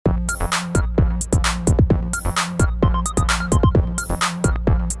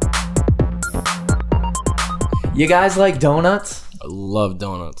You guys like donuts? I love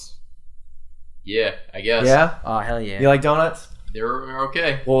donuts. Yeah, I guess. Yeah? Oh, hell yeah. You like donuts? They're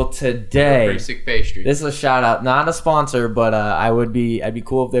okay. Well, today, Basic pastry. this is a shout out, not a sponsor, but I'd be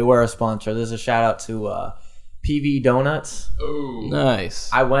cool if they were a sponsor. This is a shout out to PV Donuts. Oh, Nice.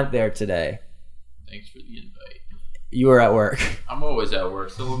 I went there today. thanks for the invite. You were at work. I'm always at work,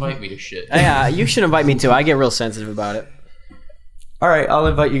 so invite me to shit. Yeah, you should invite me too. I get real sensitive about it. All right, I'll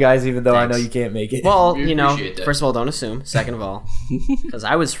invite you guys, even though Thanks. I know you can't make it. Well, We you know, appreciate that. first of all, don't assume. Second of all, because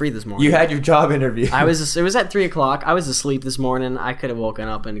I was free this morning. you had your job interview. It was at 3 o'clock. I was asleep this morning. I could have woken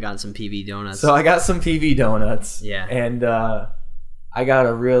up and gotten some PV donuts. So I got some PV donuts. Yeah. And I got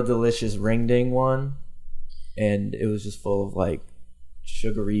a real delicious ring ding one, and it was just full of like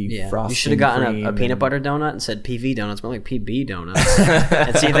sugary frosting. You should have gotten cream a peanut and- butter donut and said PV donuts, more like PB donuts,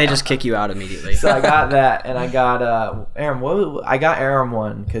 and see if they just kick you out immediately. So I got that, and I got Aaron. I got Aaron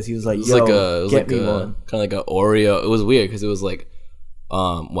one because he was like, It was "Yo, like get me one." kind of like an Oreo. It was weird because it was like,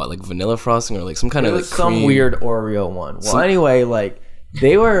 like vanilla frosting or like some kind It of was like some cream. weird Oreo one. Well, anyway, like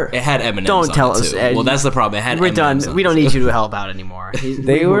they were, It had M&Ms. Don't on tell it us, too. Ed. Well, that's the problem. It had We're M&Ms done. on We it, don't too. need you to help out anymore.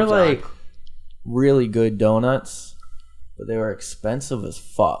 they were like really good donuts, but they were expensive as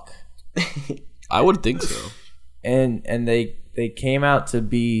fuck. I would think so. And they came out to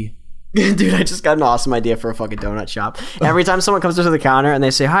be. Dude, I just got an awesome idea for a fucking donut shop. Every time someone comes up to the counter and they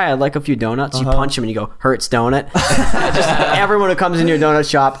say, "Hi, I'd like a few donuts," you punch them and you go, "Hurts donut." Just everyone who comes in your donut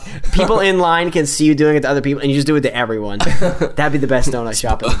shop, people in line can see you doing it to other people, and you just do it to everyone. That'd be the best donut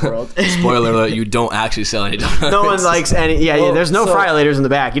shop in the world. Spoiler alert: you don't actually sell any donuts. No one likes any. Yeah, Well, there's no so- friolators in the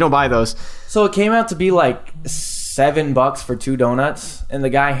back. You don't buy those. So it came out to be like $7 for 2 donuts, and the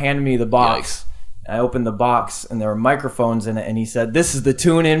guy handed me the box. I opened the box, and there were microphones in it, and he said, "This is the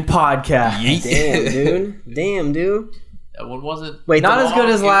Tune In Podcast." Damn, dude. That one wasn't. Wait, Not the- as good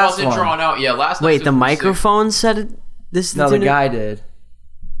as it last wasn't one. drawn out. Yeah, last. Wait, episode the was microphone said it. This is No, the tune-in? guy did.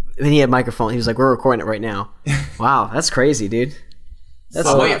 And he had a microphone. He was like, "We're recording it right now." Wow, that's crazy, dude. That's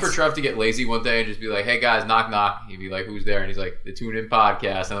I'm So waiting nuts. for Trev to get lazy one day and just be like, "Hey guys, knock knock." He'd be like, "Who's there?" And he's like, "The Tune In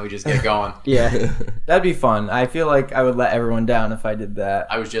Podcast," and then we just get going. Yeah. That'd be fun. I feel like I would let everyone down if I did that.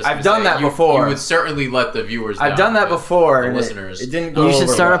 I was just. I've gonna done say, that you- before. You would certainly let the viewers. I've down, done that but before, the and listeners. it didn't go You should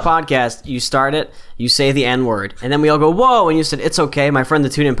over start a well. podcast. You start it. You say the N word, and then we all go, "Whoa!" And you said, "It's okay." My friend, the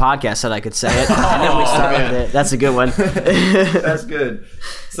Tune In Podcast, said I could say it, and then we started man. it. That's a good one. That's good.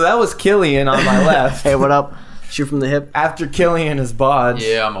 So that was Killian on my left. Hey, what up? Shoot from the hip. After Killian is Bodge,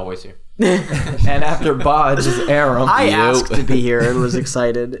 Yeah, I'm always here. and after Bodge is Aram. I Yep. asked to be here and was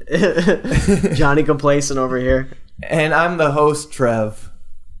excited. Johnny complacent over here. And I'm the host, Trev.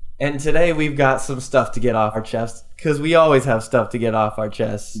 And today we've got some stuff to get off our chest, because we always have stuff to get off our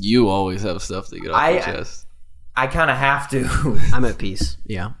chest. You always have stuff to get off your chest. I kind of have to. I'm at peace.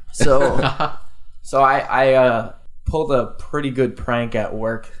 Yeah. So I pulled a pretty good prank at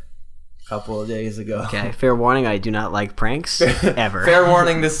work a couple of days ago. Okay. Fair warning. I do not like pranks ever. Fair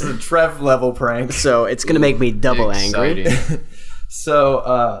warning, this is a Trev level prank. So it's gonna make me double angry. Exciting.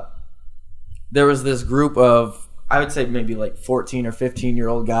 So there was this group of, I would say maybe like 14 or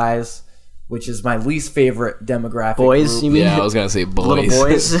 15-year-old guys, which is my least favorite demographic Boys, group. you mean? Yeah, I was gonna say boys. Little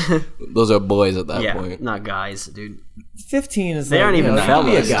boys. Those are boys at that Yeah, point. not guys, dude. 15 is They like, aren't you even know, you could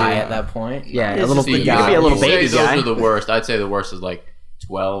be a fellas, guy dude. at that point. Yeah, It's a little. just You a could guy. be a little You say baby those guy. are the worst. I'd say the worst is like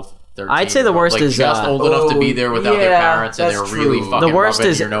 12, 13. I'd say the worst like is, just old enough to be there without their yeah, parents, and that's they're really true. fucking The worst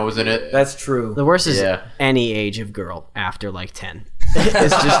rubbing is- your nose in it. That's true. The worst is Yeah. any age of girl after like 10.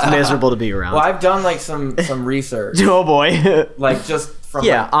 It's just miserable to be around. Well, I've done like some research, Oh boy. like just from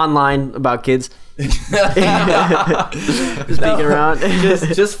Yeah, online about kids. Speaking around.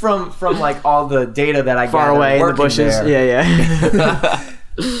 just from like all the data that I Far gathered away in the working bushes. there. Yeah.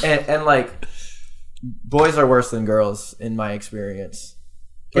 and like boys are worse than girls in my experience.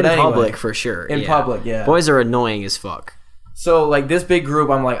 In But anyway, public, for sure. in yeah. public, yeah. Boys are annoying as fuck. So like this big group,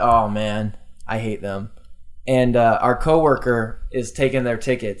 I'm like, oh man, I hate them. And our coworker is taking their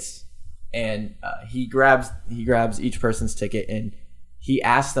tickets, and he grabs each person's ticket, and he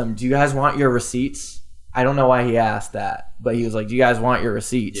asks them, "Do you guys want your receipts?" I don't know why he asked that, but he was like, "Do you guys want your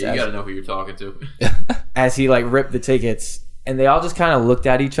receipts?" Yeah, you gotta know who you're talking to. as he like ripped the tickets, and they all just kind of looked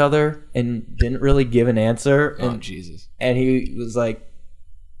at each other and didn't really give an answer. Oh And, Jesus! and he was like,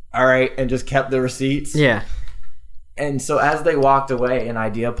 "All right," and just kept the receipts. Yeah. And so as they walked away, an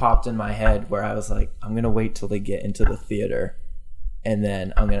idea popped in my head where I was like, I'm going to wait till they get into the theater. And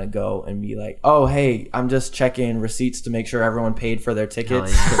then I'm going to go and be like, oh, hey, I'm just checking receipts to make sure everyone paid for their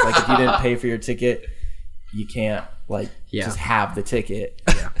tickets. yeah. 'Cause, like, if you didn't pay for your ticket, you can't, like, Yeah. just have the ticket.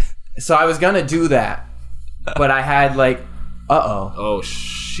 Yeah. So I was going to do that. But I had, like, uh-oh. Oh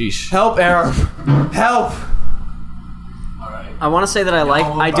sheesh! Help, Aaron. Help. I want to say that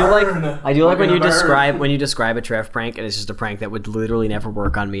I do like when gonna you describe a Trev prank, and it's just a prank that would literally never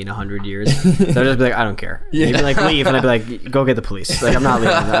work on me in 100 years. So I'd just be like, I don't care. Yeah. You'd be like, leave, and I'd be like, go get the police. Like, I'm not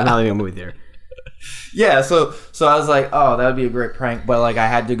leaving a movie theater. Yeah, so I was like, oh, that would be a great prank, but like I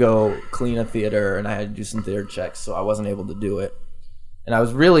had to go clean a theater and I had to do some theater checks, so I wasn't able to do it. And I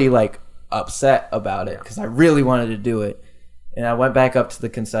was really like upset about it because I really wanted to do it. And I went back up to the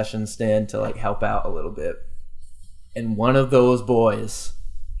concession stand to like help out a little bit. And one of those boys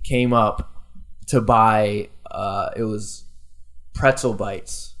came up to buy it was pretzel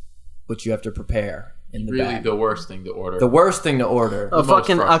bites, which you have to prepare in the Really back. the worst thing to order. The worst thing to order.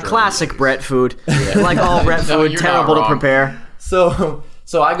 A classic Brett food. Like all Brett No, food, you're terrible not to wrong. prepare. So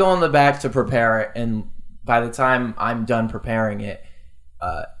I go in the back to prepare it, and by the time I'm done preparing it,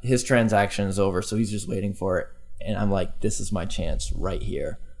 his transaction is over, so he's just waiting for it. And I'm like, this is my chance right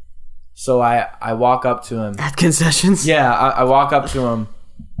here. So I walk up to him. At concessions? Yeah, I walk up to him,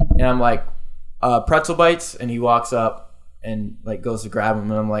 and I'm like, pretzel bites, and he walks up and like goes to grab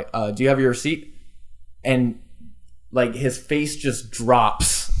them, and I'm like, do you have your receipt? And like his face just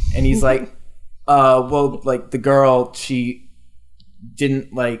drops, and he's like, well, like the girl, she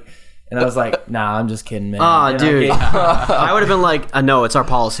didn't like. And I was like, nah, I'm just kidding, man. Aw, And dude. I would have been like, no, it's our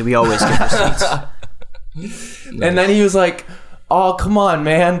policy. We always give receipts. And then he was like, oh, come on,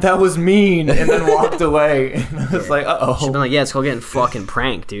 man, that was mean, and then walked away. And I was like, She'd uh-oh. been like, yeah, it's called getting fucking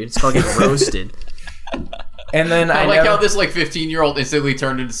pranked, dude. It's called getting roasted. And then I I like never, how this like 15-year-old instantly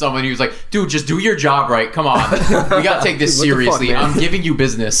turned into someone who was like, dude, just do your job right. Come on. We gotta take this What the fuck, seriously. man? I'm giving you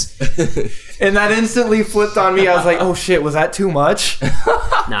business. and that instantly flipped on me. I was like, oh shit, was that too much?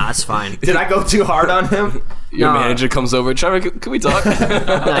 Nah, it's fine. Did I go too hard on him? Your No. manager comes over. Trevor, can we talk?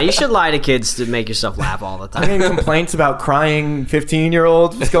 Nah, you should lie to kids to make yourself laugh all the I'm time. getting complaints about crying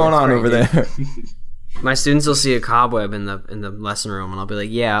 15-year-olds. What's going on over there? My students will see a cobweb in the lesson room, and I'll be like,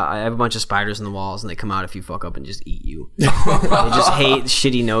 yeah, I have a bunch of spiders in the walls, and they come out if you fuck up and just eat you. They just hate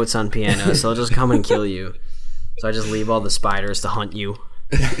shitty notes on piano, so they'll just come and kill you. So I just leave all the spiders to hunt you.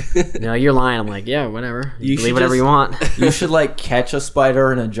 No, you're lying. I'm like, yeah, whatever. You Believe should whatever just- you want. You should like catch a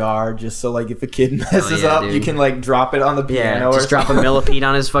spider in a jar just so like if a kid messes yeah, up, dude. you can like drop it on the Yeah, piano. just drop a millipede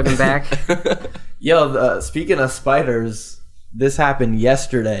on his fucking back. Yo, speaking of spiders, this happened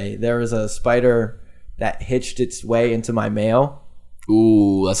yesterday. There was a spider that hitched its way into my mail.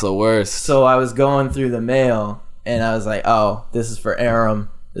 Ooh, that's the worst. So I was going through the mail, and I was like, oh, this is for Aram.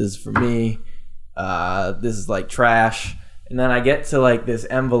 This is for me. This is like trash. And then I get to like this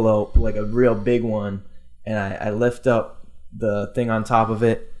envelope, like a real big one, and I lift up the thing on top of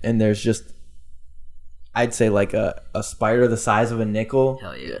it, and there's just, I'd say like a spider the size of a nickel.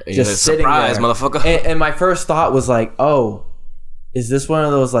 Hell yeah. And you're like, just sitting surprise, there. motherfucker. And my first thought was like, oh, is this one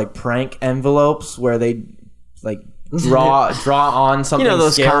of those like prank envelopes where they like draw on something? You know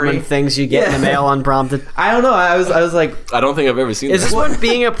those scary? common things you get in the Yeah. mail unprompted. I don't know. I was like, I don't think I've ever seen Is that. this what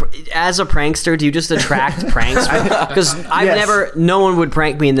being as a prankster? Do you just attract pranks? Because Yes. no one would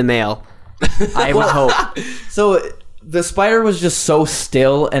prank me in the mail. I would hope. so the spider was just so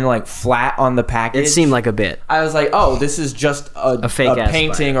still and like flat on the package. It seemed like a bit. I was like, oh, this is just a fake-ass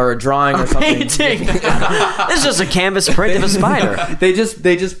painting or a drawing or something. Painting. This is just a canvas print of a spider. They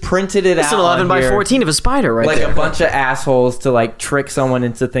just printed it It's out. an 11 on by here. 14 of a spider right Like there. a bunch of assholes to like trick someone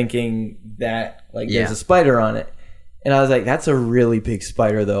into thinking that like Yeah. there's a spider on it. And I was like, that's a really big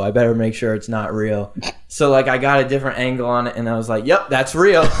spider though. I better make sure it's not real. So like I got a different angle on it and I was like, yep, that's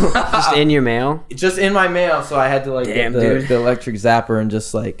real. Just in your mail. Just in my mail, so I had to like Damn, get dude. the electric zapper and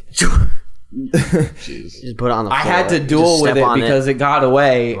just like Just put it on the floor. I had to Just duel with step it on because it got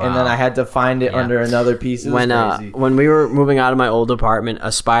away and then Wow. I had to find it Yeah. under another piece. It was crazy. When we were moving out of my old apartment,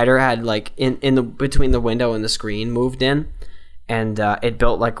 a spider had like in the between the window and the screen moved in, and it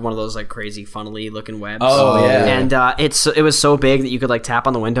built like one of those like crazy funnily looking webs. Oh, yeah. And it was so big that you could like tap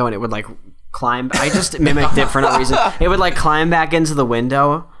on the window and it would like climb. I just mimicked it for no reason. It would like climb back into the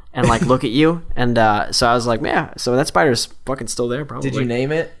window and like look at you. And so I was like, yeah. So that spider's fucking still there. Probably. Did you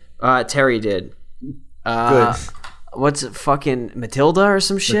name it? Terry did. Good. What's it, fucking Matilda or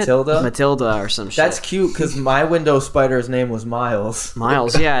some shit? Matilda or some shit. That's cute because my window spider's name was Miles.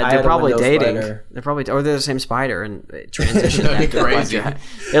 Miles, yeah, I they're had a probably window dating. spider. They're probably, or they're the same spider, and it transitioned. That'd be after it left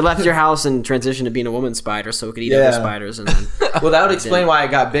crazy. it left your house and transitioned to being a woman spider, so it could eat other Yeah. spiders. And then, Well, that would explain why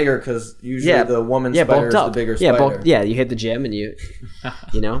it got bigger because usually yeah, the woman yeah, spider bulked is up. the bigger yeah, spider. yeah, you hit the gym and you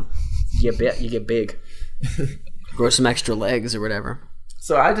know, you get big. Grow some extra legs or whatever.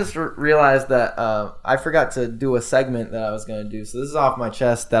 So I just realized that I forgot to do a segment that I was going to do. So this is off my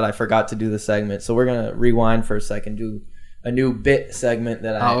chest that I forgot to do the segment. So we're going to rewind for a second, do a new bit segment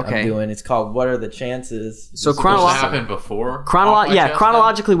that I'm doing. It's called "What Are the Chances?" So Supposed to happen before.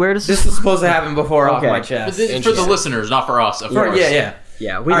 Chronologically, where does This was supposed to happen before Off My Chest. For the listeners, not for us. Of course.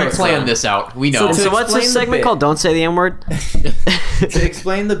 Yeah, We planned this out. We know. So what's this segment called? Don't say the N word. To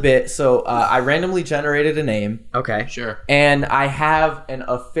explain the bit, so I randomly generated a name. Okay. Sure. And I have an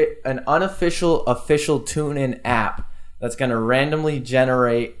unofficial official TuneIn app that's going to randomly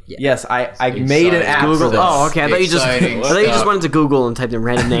generate. Yes, I made an app for this. Oh, okay. I thought you just went into Google and typed in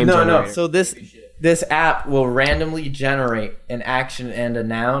random name generator. No. So this app will randomly generate an action and a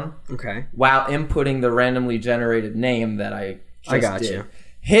noun. Okay. While inputting the randomly generated name that I got did. You.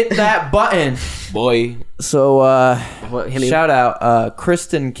 Hit that button, boy. So shout out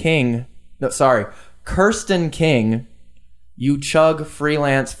Kirsten King. You chug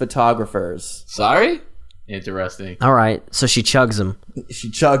freelance photographers. Sorry? Interesting. All right, so she chugs them. She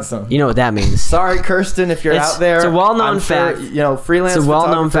chugs them. You know what that means. Sorry, Kirsten, if you're out there. It's a well-known fact. Freelance. It's a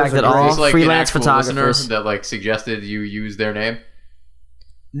well-known fact that all freelance photographers that suggested you use their name.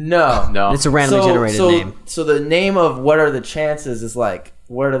 No. It's a randomly generated name. So the name of What Are the Chances is like,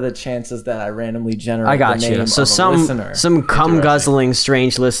 what are the chances that I randomly generate I got the name you. So of a listener? some cum-guzzling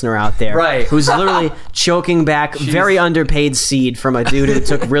strange listener out there, right, who's literally choking back very underpaid seed from a dude who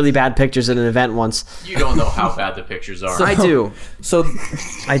took really bad pictures at an event once. You don't know how bad the pictures are. I do.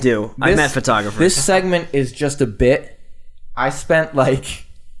 I do. I met photographers. This segment is just a bit. I spent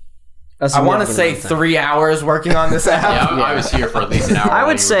I want to say 3 hours working on this app. Yeah, I was here for at least an hour. I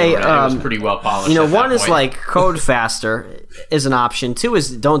would say it was pretty well polished. One is like code faster is an option. 2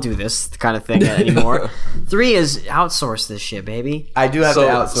 is don't do this kind of thing anymore. 3 is outsource this shit, baby. I do have to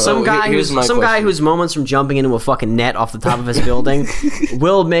outsource. Some guy whose moments from jumping into a fucking net off the top of his building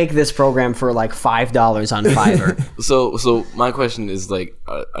will make this program for like $5 on Fiverr. So my question is like,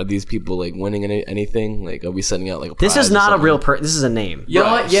 are these people like winning anything? Like, are we setting out like a prize? This is not a real person. This is a name. You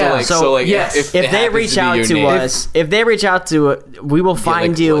know what? Yeah. So yes. If they reach out to us, we will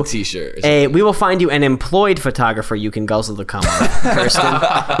find you a t-shirt. We will find you an employed photographer you can guzzle the cum with, Kirsten.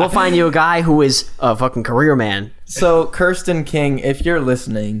 We'll find you a guy who is a fucking career man. So Kirsten King, if you're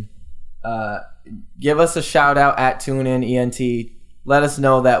listening, give us a shout out at TuneIn ENT. Let us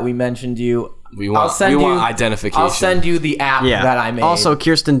know that we mentioned you. We want identification. I'll send you the app that I made. Also,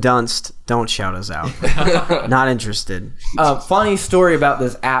 Kirsten Dunst, don't shout us out. Not interested. Funny story about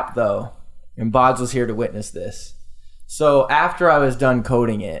this app, though, and Bods was here to witness this. So after I was done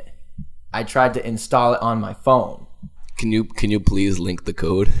coding it, I tried to install it on my phone. Can you please link the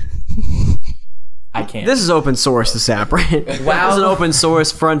code? I can't. This is open source, this app, right? Wow. This is an open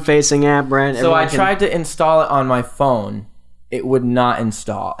source, front-facing app, right? So I tried to install it on my phone. It would not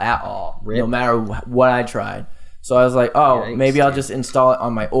install at all, no matter what I tried. So I was like, maybe I'll just install it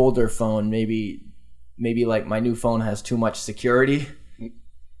on my older phone. Maybe like my new phone has too much security.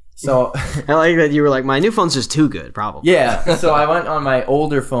 So I like that you were like, my new phone's just too good, probably. Yeah. So I went on my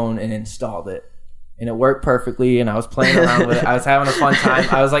older phone and installed it. And it worked perfectly, and I was playing around with it. I was having a fun time.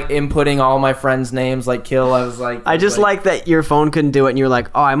 I was like inputting all my friends' names, like Kill. I was like, I just like that your phone couldn't do it, and you're like,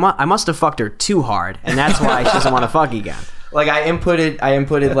 I must have fucked her too hard, and that's why she doesn't want to fuck again. Like I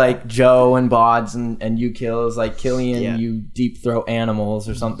inputted like Joe and Bods and you Kills, like Killian, you deep throat animals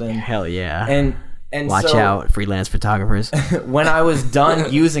or something. Hell yeah. And watch out, freelance photographers. When I was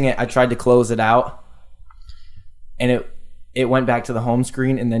done using it, I tried to close it out, and it went back to the home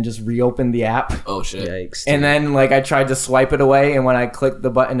screen and then just reopened the app. Oh shit. Yikes. And then like I tried to swipe it away, and when I clicked the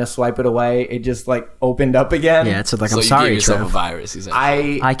button to swipe it away, it just like opened up again. Yeah, it's like, so I'm sorry, you gave yourself Trev. a virus,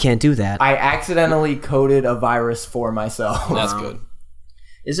 essentially. I can't do that. I accidentally coded a virus for myself. That's good.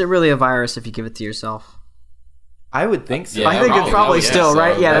 Is it really a virus if you give it to yourself? I would think so. Yeah, I think it's probably still,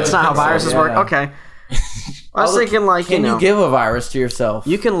 right? Yeah, that's not how viruses work. Okay. I was thinking like, can you give a virus to yourself?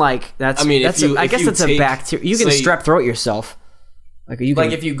 You can like, that's, I mean, that's I guess it's a bacteria. You can strep throat yourself. Like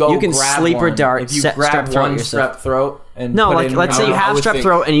if you go, you can grab sleep one, or dart. If you grab one strep throat and no, put like it in let's say you have strep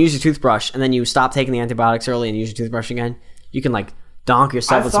throat and you use your toothbrush, and then you stop taking the antibiotics early and use your toothbrush again. You can like donk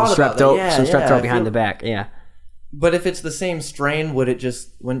yourself with some strep throat behind the back. Yeah. But if it's the same strain,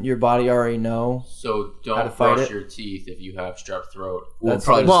 wouldn't your body already know? So don't brush your teeth if you have strep throat.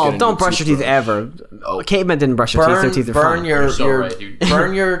 Don't brush your teeth ever. Cavemen didn't brush their teeth. Their teeth are fine.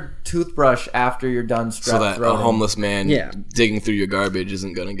 Burn your toothbrush after you're done strep so that throating. A homeless man digging through your garbage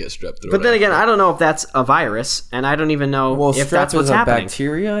isn't gonna get strep throat. But then again, I don't know if that's a virus, and I don't even know if that's what's happening.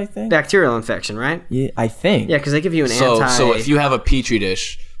 Bacteria, I think. Bacterial infection, right? Yeah, I think. Yeah, because they give you an So if you have a petri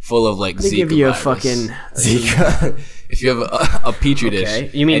dish full of like Zika, they give you a virus, fucking Zika. If you have a petri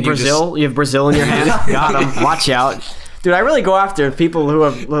dish, you mean Brazil? You have Brazil in your hand. Got him. Watch out. Dude, I really go after people who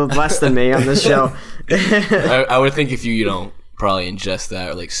are less than me on this show. I would think if you know, probably ingest that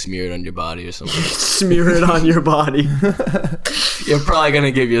or like smear it on your body or something. Smear it on your body. You're probably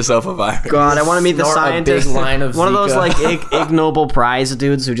gonna give yourself a virus. God, I want to meet the Snort a scientist. big line of one of those Zika. like Ig Nobel Prize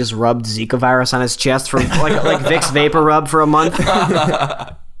dudes who just rubbed Zika virus on his chest for like Vicks Vapor Rub for a month.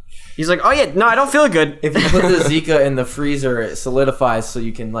 He's like, oh yeah, no, I don't feel good. If you put the Zika in the freezer, it solidifies, so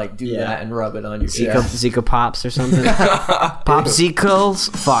you can like do Yeah. that and rub it on your Zika, chest. Zika pops or something. Popsicles?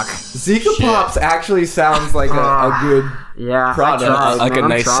 Fuck. Zika pops actually sounds like a good. Yeah, Product. I tried, Like man, a I'm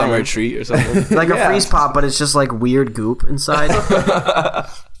nice trying. summer treat or something. Like a Yeah. freeze pop, but it's just like weird goop inside.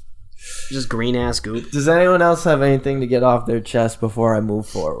 Just green ass goop. Does anyone else have anything to get off their chest before I move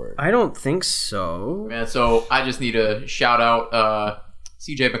forward? I don't think so. Man, so I just need to shout out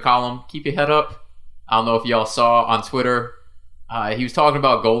CJ McCollum. Keep your head up. I don't know if y'all saw on Twitter. He was talking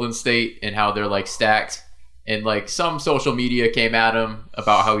about Golden State and how they're like stacked. And like some social media came at him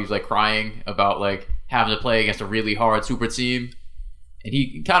about how he's like crying about like having to play against a really hard super team. And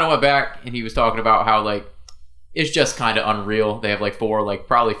he kind of went back and he was talking about how like it's just kind of unreal. They have like 4 like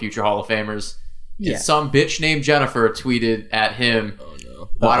probably future Hall of Famers. Yeah. And some bitch named Jennifer tweeted at him, Oh no.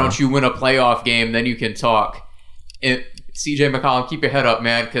 why don't you win a playoff game, then you can talk. And CJ McCollum, keep your head up,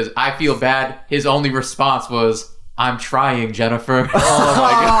 man, because I feel bad. His only response was, I'm trying, Jennifer. Oh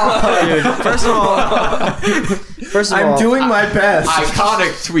my god. Dude, first of all, I'm doing my best.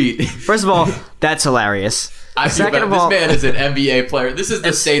 Iconic tweet. First of all, that's hilarious. I feel Second bad. of all, This man is an NBA player. This is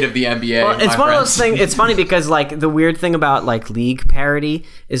the state of the NBA. well, it's my one of those friends. things. It's funny because like the weird thing about like league parity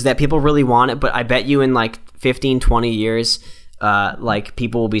is that people really want it, but I bet you in like 15, 20 years, like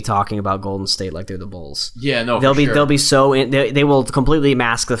people will be talking about Golden State like they're the Bulls. Yeah, no, They'll for be sure. they'll be so they will completely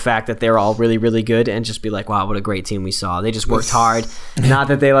mask the fact that they're all really really good and just be like, wow, what a great team we saw. They just worked hard. Not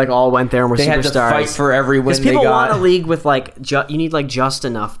that they like all went there and were They had to superstars. fight for every win Because they people got. want a league with like you need like just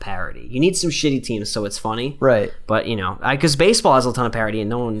enough parity. You need some shitty teams so it's funny. Right. But you know, because baseball has a ton of parity and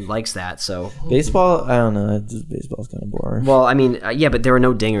no one likes that. So, Baseball, I don't know. Baseball's kind of boring. well, I mean, yeah, but there are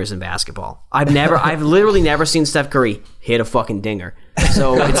no dingers in basketball. I've literally never seen Steph Curry hit a fucking dinger.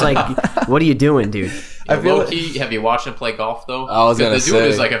 So it's like, what are you doing, dude? I feel Low key, have you watched him play golf though? I was 'Cause gonna the dude say.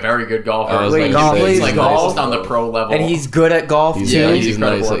 is like a very good golfer. I was Like, gonna he say, plays he's like nice. almost on the pro level. and he's good at golf too. Yeah, he's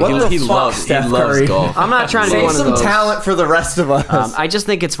incredible. nice. What the He fuck, loves Steph loves Curry? golf. I'm not trying to be Save one of some those. talent for the rest of us. I just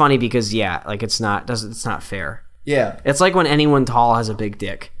think it's funny because yeah, like it's not fair. yeah. It's like when anyone tall has a big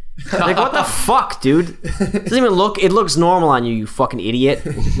dick. Like what the fuck, dude? It doesn't even look. It looks normal on you, you fucking idiot.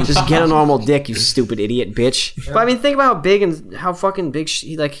 Just get a normal dick, you stupid idiot, bitch. But I mean, think about how big and how fucking big.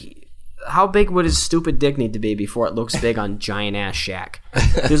 How big would his stupid dick need to be before it looks big on giant ass Shaq?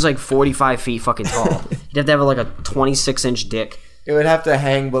 He was like 45 feet fucking tall. You'd have to have like a 26-inch dick. It would have to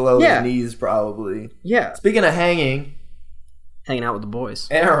hang below Yeah. the knees, probably. Yeah, Speaking of hanging, hanging out with the boys.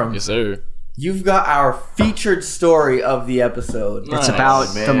 Aram, Yes, sir. you've got our featured story of the episode. It's Nice, about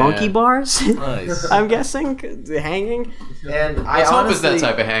the man. monkey bars. Nice. I'm guessing the hanging. And I Let's hope honestly, it's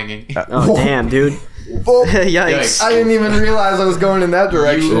that type of hanging. Oh damn, dude! Oh, Yikes! I didn't even realize I was going in that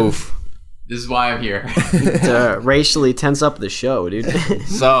direction. Oof. This is why I'm here. To racially tense up the show, dude.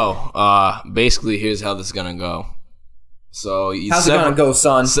 So, basically, here's how this is gonna go. So, How's it gonna go,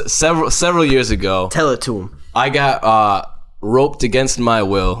 son? Several years ago, Tell it to him. I got roped against my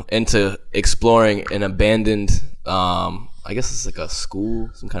will into exploring an abandoned. I guess it's like a school,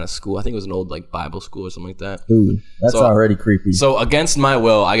 some kind of school. I think it was an old like Bible school or something like that. Ooh, that's So- already creepy. So against my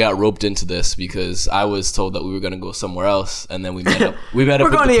will, I got roped into this because I was told that we were gonna go somewhere else, and then we met up. We met up. We're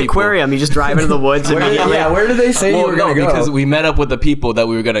with going to the people. aquarium. You just drive into the woods immediately. yeah, where did they say you Well, were no, gonna go? because we met up with the people that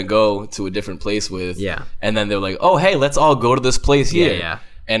we were gonna go to a different place with. Yeah. And then they were like, "Oh, hey, let's all go to this place here." yeah.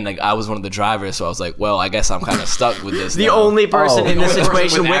 And like I was one of the drivers, so I was like, "Well, I guess I'm kind of stuck with this." The now. only person Oh. in The this only person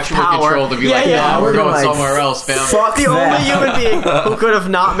situation with actual power. control to be Yeah, like, yeah. nah, we're We're going like, somewhere else, fam. Fuck The that. only human being who could have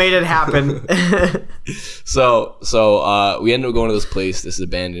not made it happen. So we ended up going to this place, this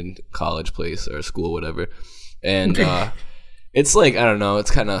abandoned college place or school, whatever. And it's like, I don't know,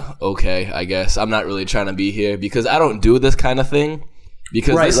 it's kind of okay, I guess. I'm not really trying to be here because I don't do this kind of thing.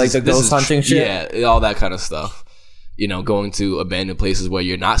 Because Right, this like is, the this ghost is hunting shit? Yeah, all that kind of stuff. You know, going to abandoned places where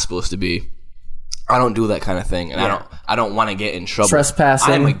you're not supposed to be. I don't do that kind of thing, and I don't want to get in trouble.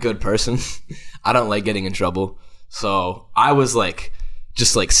 Trespassing. I'm a good person. I don't like getting in trouble. So I was like,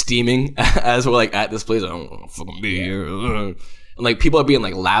 just like steaming as we're like at this place. I don't want to fucking be here. And like people are being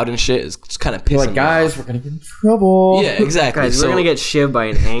like loud and shit. It's just kind of pissing You're like, me guys, off. we're gonna get in trouble. Yeah, exactly. Guys, so, we're going to get shivved by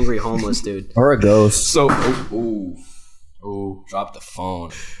an angry homeless dude. Or a ghost. So, ooh, drop the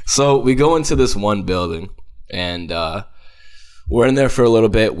phone. So we go into this one building, and we're in there for a little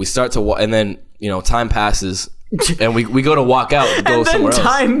bit. We start to and then time passes. and we go to walk out to go And then somewhere else.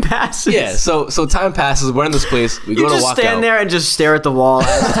 time passes. Yeah, so time passes. We're in this place. We You go to just walk stand out. there and just stare at the wall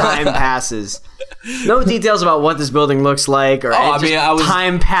as time passes. No details about what this building looks like or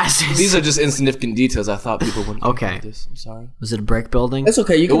time passes. These are just insignificant details. I thought people wouldn't. Okay. Think this. I'm sorry. Was it a brick building? It's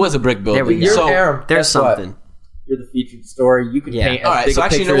okay. You It can, was a brick building. we go. You're So, Aaron. There's Guess what? something. You're the featured story. You can Yeah. paint. all as right. big So a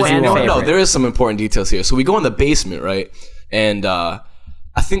actually, you picture know as what? you No, want. no. There is some important details here. So we go in the basement, right? And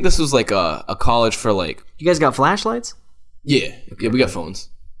I think this was like a college for like. You guys got flashlights? Yeah, we got phones.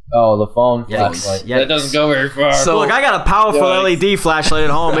 Oh, the phone Yikes. flashlight. That doesn't go very far. So Look, I got a powerful LED flashlight at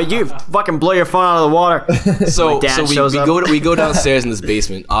home. And you fucking blow your phone out of the water. so My dad we shows up. we go downstairs in this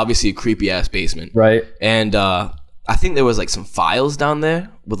basement. Obviously, a creepy ass basement. Right. And I think there was like some files down there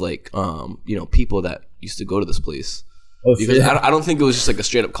with like people that used to go to this place. Oh Because shit. I don't think it was just like a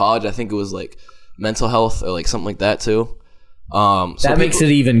straight up college. I think it was like mental health or like something like that too. That makes it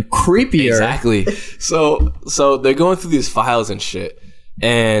even creepier. exactly. So they're going through these files and shit,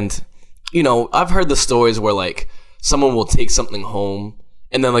 and I've heard the stories where like someone will take something home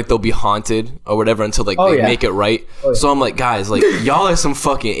and then like they'll be haunted or whatever until like they yeah. make it right. So I'm like, guys, like y'all are some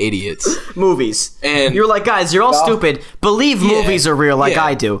fucking idiots. Movies. And You're like, guys, you're all stupid. Believe movies are real like Yeah.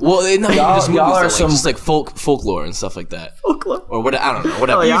 I do. Well, not even just movies, y'all are though, like, some- just like folklore and stuff like that, Folklore. or what I don't know,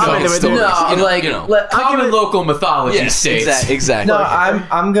 whatever. Oh, yeah, I'm fucking into it. stories, No, like, Common local mythology yes, states. exactly. No,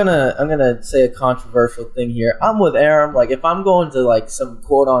 I'm gonna say a controversial thing here. I'm with Aaron. Like, if I'm going to like some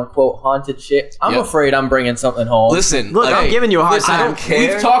quote unquote haunted shit, I'm Yep. afraid I'm bringing something home. Listen, Look, like, I'm giving you a hard Listen, I time. don't care.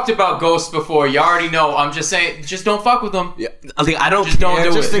 We've talked about ghosts before. You already know. I'm just saying, just don't fuck with them. Yeah, I don't Just don't care.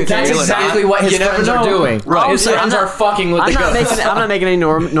 do Just it. in That's case. exactly what his You never friends are know. doing. Right. His I'm friends not- are fucking with I'm the not ghosts. making any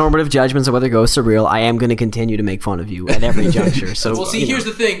normative judgments of whether ghosts are real. I am going to continue to make fun of you at every juncture. So, Well, see, here's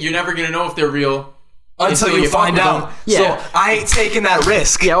the thing. You're never going to know if they're real Until you fuck find with out. them. Yeah. So I ain't taking that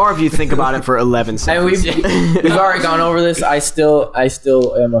risk. yeah, or if you think about it for 11 And seconds. we've already gone over this. I still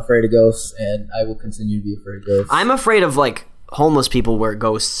am afraid of ghosts, and I will continue to be afraid of ghosts. I'm afraid of like homeless people where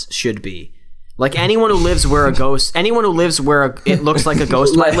ghosts should be. Like anyone who lives where it looks like a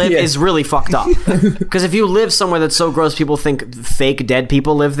ghost might live Yeah. is really fucked up. Because if you live somewhere that's so gross, people think fake dead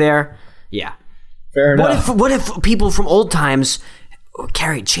people live there. Yeah. Fair enough. What if people from old times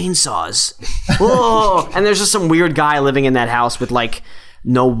carried chainsaws? Whoa! And there's just some weird guy living in that house with like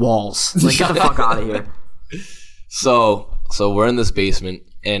no walls. Like get the fuck out of here. So we're in this basement,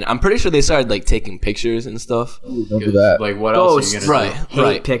 and I'm pretty sure they started like taking pictures and stuff. Don't do that. Like, what else Ghosts. are you going to Right, do?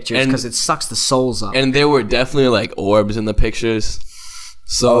 Hate pictures because it sucks the souls up. And there were definitely like orbs in the pictures.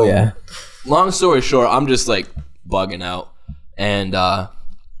 So Oh yeah. long story short, I'm just like bugging out, and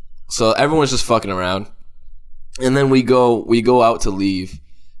so everyone's just fucking around, and then we go out to leave,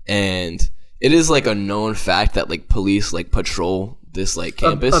 and it is like a known fact that like police like patrol this like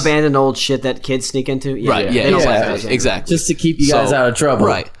campus. Abandoned old shit that kids sneak into. Yeah, Right, yeah, they don't like exactly, those anyway. exactly. Just to keep you guys out of trouble.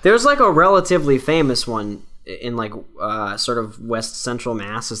 Right. There's like a relatively famous one in like sort of West Central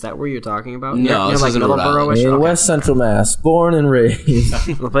Mass. Is that where you're talking about? No, this is in Rhode Island. In Okay. West Central Mass, born and raised.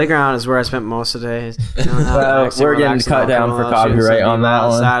 The playground is where I spent most of the days. We're getting cut down for copyright on that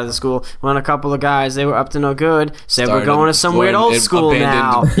one. Side of the school. When a couple of guys, they were up to no good, said we're Started going to some weird old in school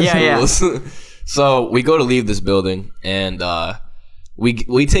now. abandoned Yeah. schools. So we go to leave this building, and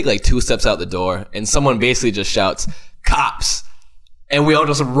we take like 2 steps out the door, and someone basically just shouts, "Cops!" And we all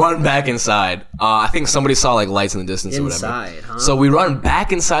just run back inside. I think somebody saw like lights in the distance or Inside, whatever. huh? So we run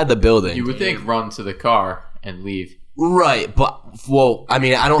back inside the building. You would think run to the car and leave. Right, but well, I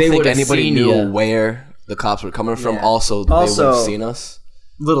mean, I don't They think would've anybody seen knew ya. where the cops were coming from. Yeah. Also, they would Also- have seen us.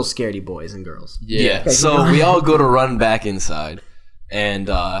 Little scaredy boys and girls. Yeah. So we all go to run back inside, and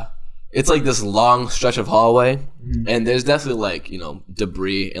it's like this long stretch of hallway, and there's definitely like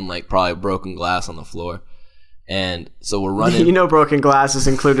debris and like probably broken glass on the floor, and so we're running. You know, broken glass is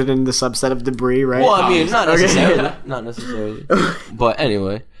included in the subset of debris, right? Well, I mean, not Okay. necessarily. Not necessarily. But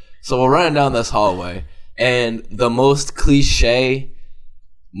anyway, so we're running down this hallway, and the most cliche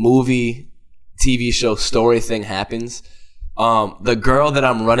movie, TV show story thing happens. The girl that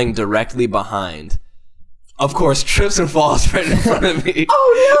I'm running directly behind, of course, trips and falls right in front of me.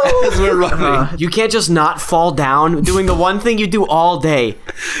 Oh no! As we're running. You can't just not fall down doing the one thing you do all day.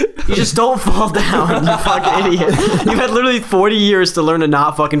 You just don't fall down, you fucking idiot. You've had literally 40 years to learn to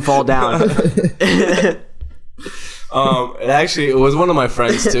not fucking fall down. It was one of my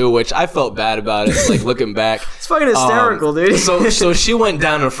friends too, which I felt bad about it. Like looking back, It's fucking hysterical, dude. so she went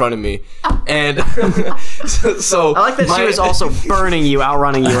down in front of me, and so I like that she was also burning you,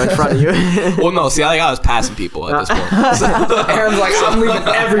 outrunning you in front of you. Well, no, see, I was passing people at this point. So, Aaron's like, I'm leaving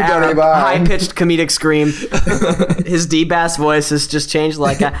everybody behind. High-pitched comedic scream. His D-bass voice has just changed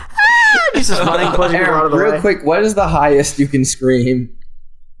like a... He's just running, pushing people out of the way. Real quick, what is the highest you can scream?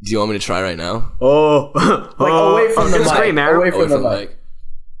 do you want me to try right now? Oh. Like away from the mic. Scream, Aaron. Away from the mic.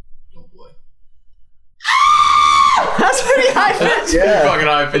 Oh boy. That's pretty high pitch. Yeah. Fucking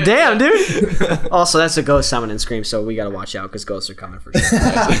high pitch. Damn, dude. Also, that's a ghost summon and scream, so we gotta watch out because ghosts are coming for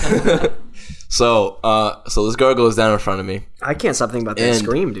sure. So this girl goes down in front of me. I can't stop thinking about that And-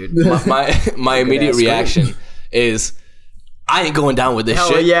 scream, dude. My immediate scream. reaction is, I ain't going down with this Hell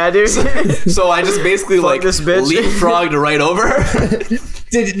shit. yeah, dude. So I just basically Fuck like this bitch. leapfrogged right over her.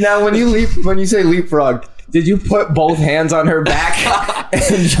 When you say leapfrog, did you put both hands on her back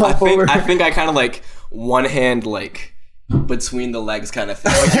and jump over? I think I kind of like one hand like between the legs kind of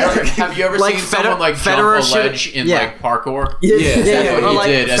thing. Have you ever Like seen someone like Federer jump a should- ledge in yeah. like parkour? Yeah. That's what Or he like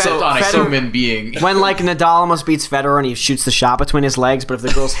did, except on a Federer- human being. When like Nadal almost beats Federer and he shoots the shot between his legs, but if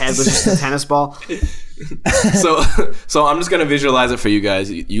the girl's head was just a tennis ball. So I'm just gonna visualize it for you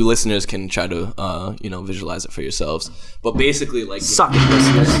guys. You listeners can try to visualize it for yourselves. But basically, like Suck it,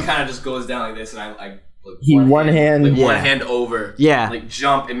 listeners. it kind of just goes down like this, and I one hand one hand over, Yeah. like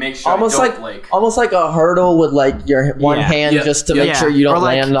jump and make sure almost I like don't, like almost like a hurdle with like your one Yeah. hand Yeah. just to Yeah. make sure you don't Or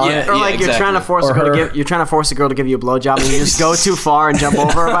like- land on yeah. it. Or like you're trying to exactly. force a Or girl to her. give you're trying to force a girl to give you a blowjob and you just go too far and jump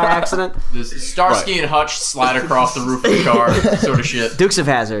over her by accident. Starsky and Hutch slide across the roof of the car, sort of shit. Dukes of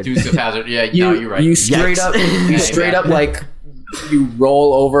Hazzard. Dukes of Hazzard. Yeah, You no, you're right. you straight Yikes. up you straight up like you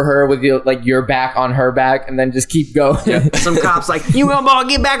roll over her with your back on her back and then just keep going. Some cops like, you gonna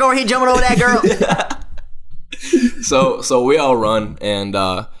get back over here jumping over that girl. So we all run and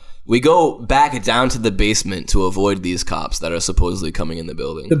we go back down to the basement to avoid these cops that are supposedly coming in the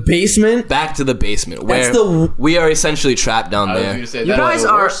building. The basement. Back to the basement where the- we are essentially trapped down I was there. going to say, You that guys was the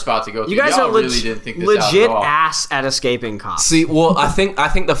are- worst spot to go to. You guys Y'all are really didn't think this out legit at all. ass at escaping cops. See, well, I think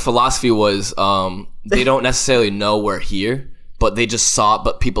the philosophy was they don't necessarily know we're here, but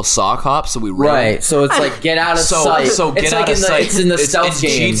people saw cops, so we ran. Right. So it's like get out of sight. So it's get like out of in sight. It's in the stealth it's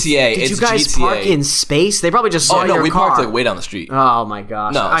game. GTA. Did it's you guys GTA. park in space? They probably just saw Oh no, your we car. parked like way down the street. Oh my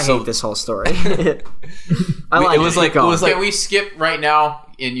gosh. No, I so- hate this whole story. I like It was like- Keep it was going. like- Can we skip right now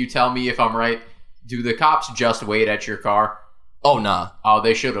and you tell me if I'm right? Do the cops just wait at your car? Oh nah. Oh,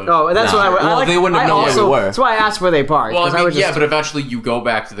 they should have. Oh, that's Nah. what I would. Well, I like, they wouldn't have I known where also, we were. That's why I asked where they parked. Well, 'cause I I mean, would just, yeah, but eventually you go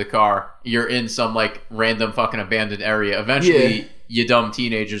back to the car. You're in some like random fucking abandoned area. Eventually, Yeah. you dumb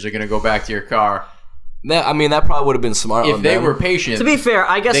teenagers are gonna go back to your car. That probably would have been smart. If on they them. were patient, to be fair,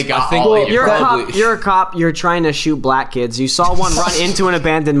 I guess they got I think- all well, of you're your a car. probably- cop. You're a cop. You're trying to shoot black kids. You saw one run into an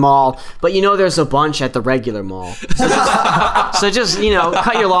abandoned mall, but you know there's a bunch at the regular mall. So just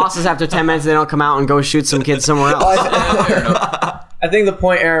cut your losses after 10 minutes. They don't come out and go shoot some kids somewhere else. I think the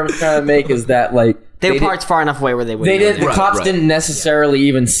point Aaron was trying to make is that like They parked far enough away where they wouldn't. They didn't. The Right, cops right. didn't necessarily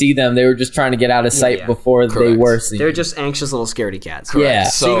even see them. They were just trying to get out of sight Yeah. before they Correct. were seen. They're just anxious little scaredy cats. Yeah.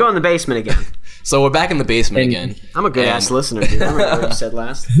 So you go in the basement again. So we're back in the basement And- again. I'm a good ass listener, dude. I remember what you said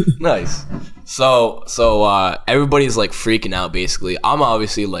last. Nice. So everybody's like freaking out. Basically, I'm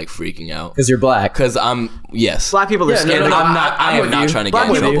obviously like freaking out because you're black. because yes. Black people are Yeah, scared. no, of no, I'm not. I am with not you. trying to Black get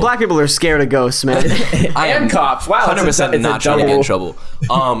in people, trouble. black people are scared of ghosts, man. I am And cops. Wow, 100% it's a not trying to get in double-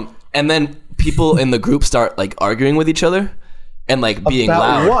 trouble. And then people in the group start like arguing with each other and like being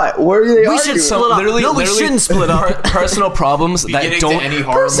loud. What? What are they We should split up. No, we shouldn't split up. Personal problems that Getting don't. to any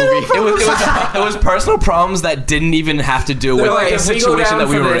horror movie. It was personal problems that didn't even have to do with Like, the if we go situation down that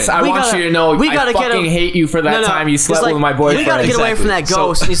we for were this, in. I We want gotta- you to know we I gotta get fucking him- hate you for that time you It's slept like, with my boyfriend. We gotta get away from that Exactly.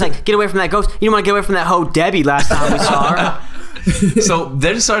 ghost. And he's like, get away from that ghost. You don't want to get away from that hoe Debbie last time we saw her. So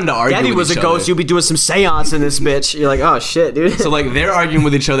they're just starting to argue. Debbie with was a each ghost. other. You'll be doing some seance in this bitch. You're like, oh shit, dude. So like they're arguing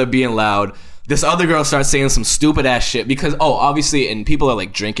with each other, being loud. This other girl starts saying some stupid ass shit because obviously, and people are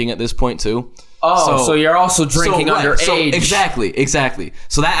like drinking at this point too. so you're also drinking underage. So exactly.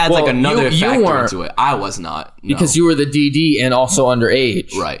 So that adds Well, like another you factor weren't. into it. I was not no. because you were the DD and also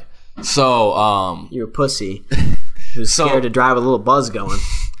underage. right. So You're a pussy who's So- scared to drive with a little buzz going.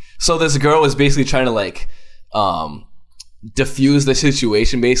 so this girl was basically trying to like diffuse the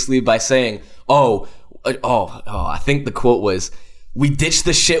situation basically by saying, I think the quote was, "We ditched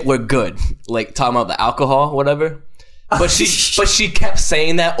the shit, we're good." Like talking about the alcohol, whatever. But she kept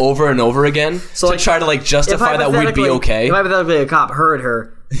saying that over and over again to like, try to like justify that we'd be okay. If hypothetically a cop heard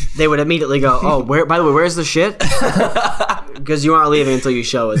her they would immediately go, "Oh, by the way, where's the shit?" Because you aren't leaving until you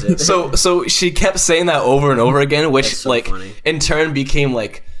show us it. So she kept saying that over and over again, which so like funny. in turn became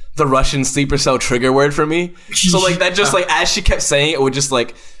like the Russian sleeper cell trigger word for me. So like that just like as she kept saying it would just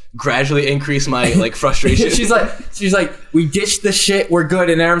like gradually increase my like frustration. She's like, we ditched the shit, we're good,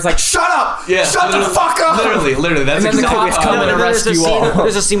 and Aaron's like, shut up, Yeah, shut the fuck up. Literally, that's And then the exactly cops how come it and was. arrest you all.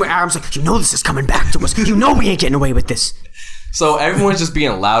 There's a scene where Aaron's like, "You know this is coming back to us. You know we ain't getting away with this." So everyone's just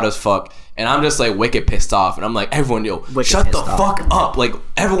being loud as fuck, and I'm just like wicked pissed off, and I'm like, everyone, yo, Wicked shut the pissed off. fuck up, like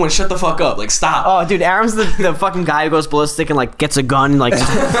everyone, shut the fuck up, like stop. Oh, dude, Aaron's the fucking guy who goes ballistic and like gets a gun, like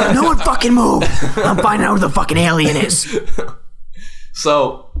no one fucking move. I'm finding out who the fucking alien is.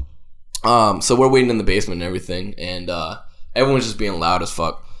 So we're waiting in the basement and everything, and everyone's just being loud as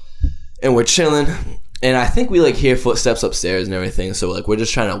fuck, and we're chilling, and I think we like hear footsteps upstairs and everything, so like we're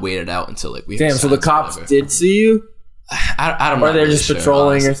just trying to wait it out until like we. Damn, so the cops did see you? I don't know. Or they're just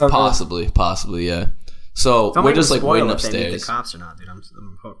patrolling or something? Possibly, yeah. So we're just like waiting upstairs. The cops or not, dude? I'm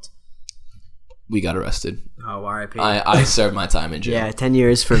hooked. We got arrested. Oh, R.I.P. I served my time in jail. Yeah, 10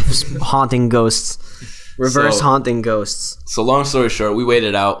 years for haunting ghosts. Reverse So- haunting ghosts. So long story short, we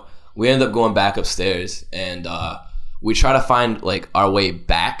waited out. We ended up going back upstairs, and we try to find like our way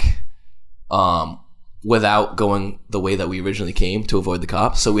back, without going the way that we originally came to avoid the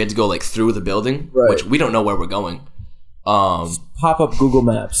cops. So we had to go like through the building, Right. which we don't know where we're going. Pop up Google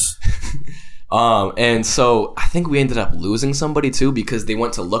Maps. And so I think we ended up losing somebody too because they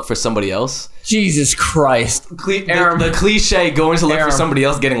went to look for somebody else. Jesus Christ. The cliche going to look for Aaron. somebody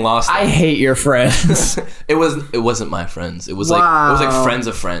else getting lost. I hate your friends. It wasn't my friends. It was Wow. like friends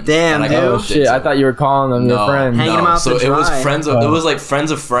of friends. Damn, that I got dude. roped Shit, into. I thought you were calling them your friends. Hanging them out so to it was dry. friends of it was like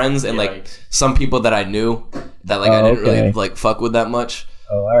friends of friends and like Yikes. some people that I knew that like I didn't really okay. like fuck with that much.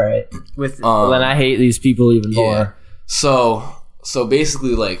 Oh, all right. With Well, then I hate these people even Yeah. more. So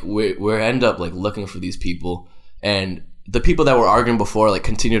basically like we end up like looking for these people, and the people that were arguing before like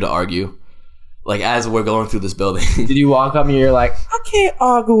continue to argue like as we're going through this building. Did you walk up and you're like, I can't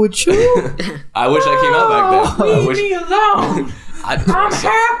argue with you. I wish I came out back then. I wish Leave me alone. I'm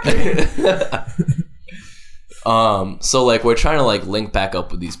happy. So like we're trying to like link back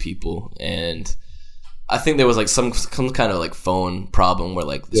up with these people, and I think there was like some kind of like phone problem where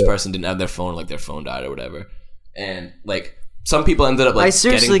like this person didn't have their phone, like their phone died or whatever, and like some people ended up like I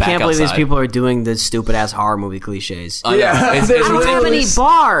seriously getting back can't believe these outside. people are doing the stupid ass horror movie cliches. Yeah, it's They I don't have any ridiculous.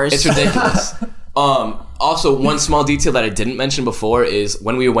 bars. It's ridiculous. Also, one small detail that I didn't mention before is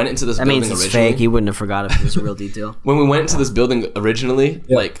when we went into this That building means it's originally. fake. You wouldn't have forgot if it was a real detail. When we went into this building originally,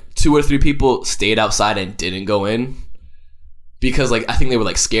 like 2 or 3 people stayed outside and didn't go in because like I think they were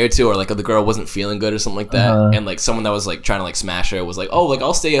like scared to, or like the girl wasn't feeling good or something like that, and like someone that was like trying to like smash her was like, oh, like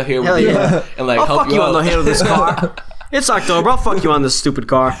I'll stay out here Hell with you yeah. and like I'll help fuck you you out. on the hill of this car. It's October. I'll fuck you on this stupid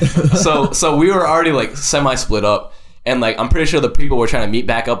car. so we were already like semi split up, and like I'm pretty sure the people were trying to meet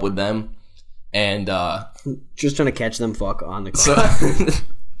back up with them, and Just trying to catch them fuck on the car. so.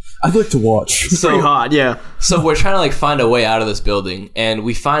 I'd like to watch. Pretty hot, yeah. So we're trying to like find a way out of this building, and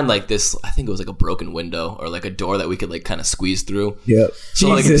we find like this. I think it was like a broken window or like a door that we could like kind of squeeze through. Yep. So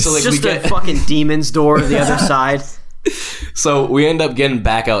like, Jesus. so like Just we a get, fucking demon's door to the other side. so we end up getting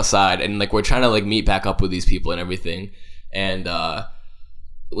back outside, and like we're trying to like meet back up with these people and everything, and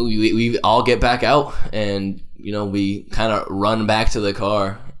we all get back out, and you know we kind of run back to the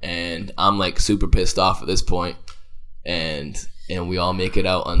car, and I'm like super pissed off at this point, and we all make it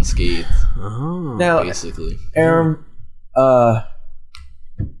out unscathed, Oh. Now, basically. Aaron,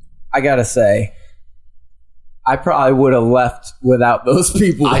 I gotta say, I probably would have left without those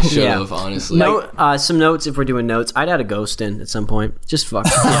people. I should Yeah. have honestly. Some notes if we're doing notes. I'd add a ghost in at some point. Just fuck.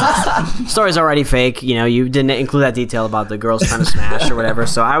 Yeah. Story's already fake. You know, you didn't include that detail about the girls trying to smash or whatever.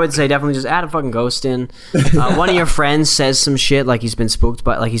 So I would say definitely just add a fucking ghost in. One of your friends says some shit like he's been spooked,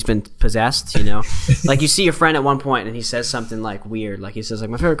 but like he's been possessed. You know, like you see your friend at one point and he says something like weird, like he says like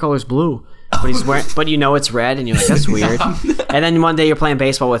my favorite color is blue, but he's wearing, but you know it's red, and you're like that's weird. And then one day you're playing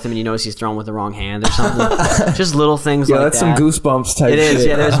baseball with him and you notice he's throwing with the wrong hand or something. Just little things Yeah, like that's that. some Goosebumps type It is, shit.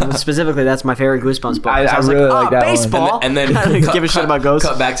 yeah. There's specifically that's my favorite Goosebumps book. I was really like, like that one. baseball. And then I don't give a shit about ghosts.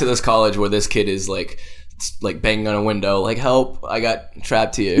 Cut back to this college where this kid is like banging on a window, like help! I got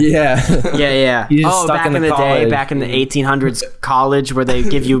trapped here. Yeah. Yeah. He's just Oh, stuck back in in the the day, college. back in the 1800s college where they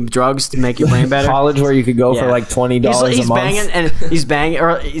give you drugs to make your brain better. College where you could go Yeah. for like $20 He's a month. banging and he's banging,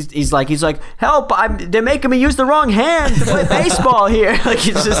 or he's like help! They're making me use the wrong hand to play baseball here. Like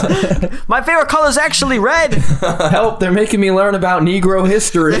it's just my favorite color is actually red. Help! They're making me learn about Negro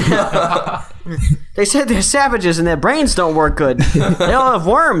history. They said they're savages and their brains don't work good. They all have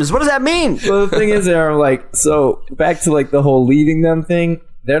worms. What does that mean? Well, the thing is, Aaron, like, so back to like the whole leaving them thing.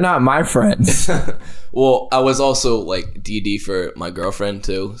 they're not my friends. Well, I was also like DD for my girlfriend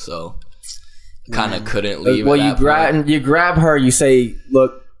too, so kind of couldn't leave. Well, at that you grab her. You say,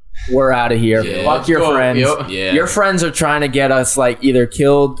 "Look, we're out of here. Yeah. Fuck your Go. friends. Yep. Yeah. Your friends are trying to get us like either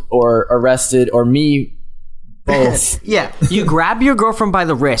killed or arrested or me, both." Yeah, you grab your girlfriend by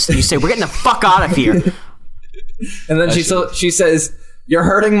the wrist and you say, "We're getting the fuck out of here." And then she says, "You're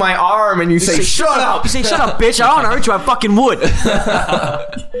hurting my arm," and you say, "Shut up." You say, "Shut up, bitch! I don't want to hurt you. I fucking would."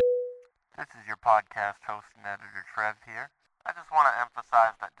 This is your podcast host and editor Trev here. I just want to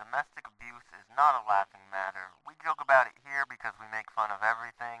emphasize that domestic abuse is not a laughing matter. We joke about it here because we make fun of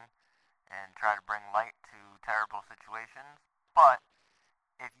everything and try to bring light to terrible situations. But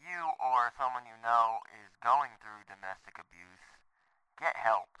if you or someone you know is going through domestic abuse, get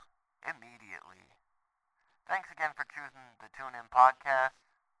help immediately. Thanks again for choosing the Tune In podcast.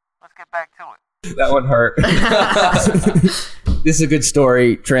 Let's get back to it. That one hurt. This is a good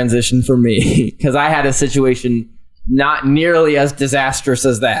story transition for me because I had a situation not nearly as disastrous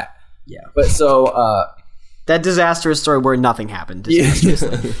as that. Yeah. But so, That disastrous story where nothing happened.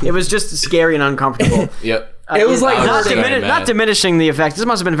 Disastrously. It was just scary and uncomfortable. Yep. It was like not, hurting. not diminishing the effect. This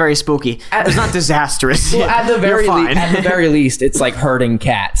must have been very spooky. It was not disastrous. well, at the very You're fine. at the very least, it's like herding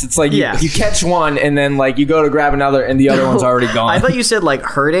cats. It's like Yeah. you catch one and then like you go to grab another and the other one's already gone. I thought you said like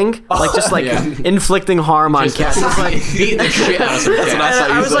hurting, like just like yeah. inflicting harm on cats. It's like, beating the shit out of some That's what I cats. thought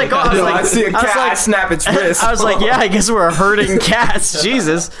you I was said. like, oh, I was No, like, I see a I was cat like- snap its wrist. I was like, yeah, I guess we're hurting cats.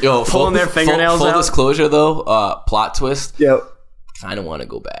 Jesus, Yo, pulling their fingernails full out. disclosure though, plot twist. Yo, Kind of want to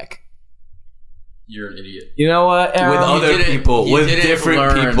go back You're an idiot. you know what, Aaron? with other didn't- people, you with didn't different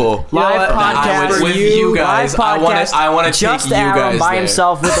learn. people. Live what? I podcast would- for with you, you guys. live podcast, I wanna take just you Aaron guys by there.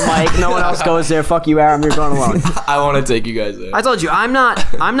 himself with the mic. No one else goes there. Fuck you, Aaron. You're going alone. I want to take you guys there. I told you, I'm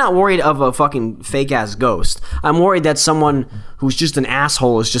not worried of a fucking fake ass ghost. I'm worried that someone who's just an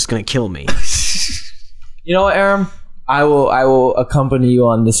asshole is just gonna kill me. You know what, Aaron? I will accompany you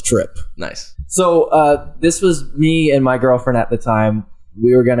on this trip. Nice. So this was me and my girlfriend at the time.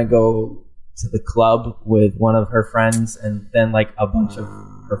 We were gonna go to the club with one of her friends and then like a bunch of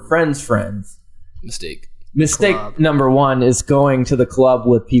her friends' friends. Mistake. Mistake Club. number one is going to the club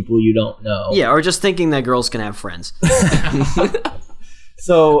with people you don't know. Yeah, or just thinking that girls can have friends.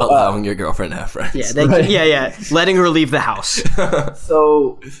 So Allowing your girlfriend to have friends. Yeah, Right. yeah. Letting her leave the house.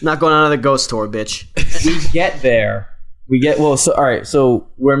 so Not going on another ghost tour, bitch. we get there. All right. So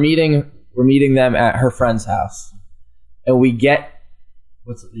we're meeting them at her friend's house, and we get.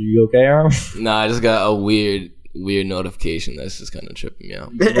 Are you okay, Aaron? Nah, I just got a weird notification that's just kind of tripping me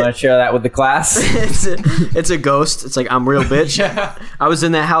out. You want to share that with the class? It's a ghost. It's like, I'm real, bitch. I was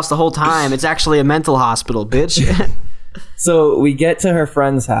in that house the whole time. It's actually a mental hospital, bitch. So we get to her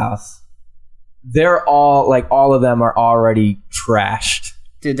friend's house. They're all of them are already trashed.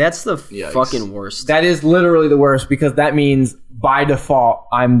 Dude, that's the Yikes. fucking worst. That is literally the worst because that means by default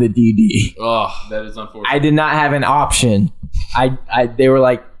I'm the DD. Oh, That is unfortunate. I did not have an option. They were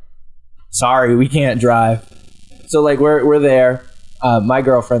like, sorry, we can't drive. So like we're there. My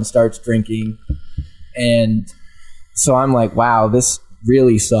girlfriend starts drinking, and so I'm like, wow, this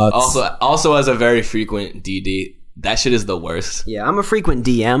really sucks. also as a very frequent DD, that shit is the worst. Yeah, I'm a frequent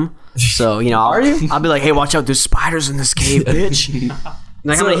DM, so Are you? I'll be like, "Hey, watch out! There's spiders in this cave, bitch."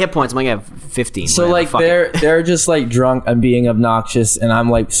 Like, how many hit points? I'm like, I have 15. So whatever, like fuck it. they're just like drunk and being obnoxious, and I'm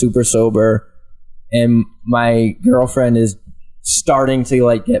like super sober, and my girlfriend is starting to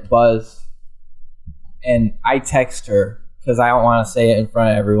like get buzzed, and I text her because I don't want to say it in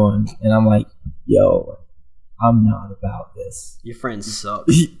front of everyone, and I'm like, "Yo, I'm not about this." Your friends suck.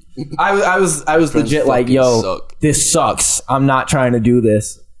 I was Friends legit like, fucking "Yo, suck." this sucks. I'm not trying to do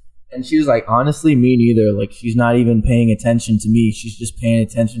this." And she was like, honestly, me neither. Like, she's not even paying attention to me. She's just paying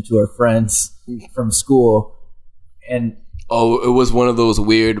attention to her friends from school. And Oh, it was one of those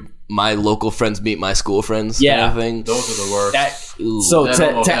weird my local friends meet my school friends kind Yeah. of thing. Those are the worst. that, Ooh. so That to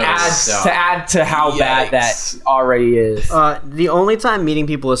almost never works out. add to how bad that Yikes. already is. The only time meeting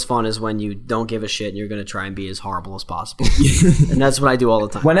people is fun is when you don't give a shit and you're going to try and be as horrible as possible. And that's what I do all the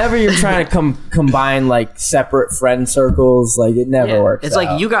time. Whenever you're trying to combine like separate friend circles, like it never Yeah. works. It's like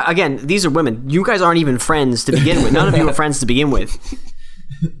out. you guys, again, these are women. You guys aren't even friends to begin with. None of you are friends to begin with.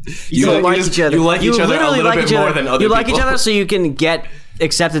 You don't like each other. You like each other a literally little like bit each other. more than other You like people. each other so you can get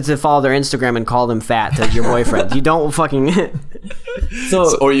accepted to follow their Instagram and call them fat to your boyfriend. You don't fucking.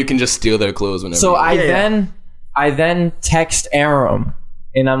 so Or you can just steal their clothes whenever. So you I want. then text Aram,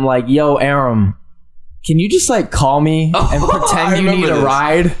 and I'm like, "Yo, Aram, can you just like call me and I pretend you remember need a this.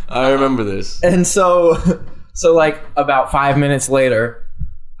 ride?" I remember this. And so like about 5 minutes later,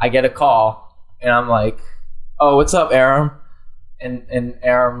 I get a call, and I'm like, "Oh, what's up, Aram?" and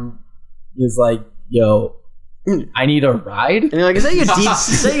Aram is like, "Yo, I need a ride." And you're like, is that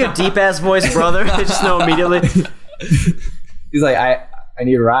your deep ass voice, brother? They just know immediately. He's like, I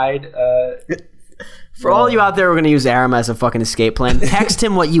need a ride. For all you out there, we're gonna use Aram as a fucking escape plan. Text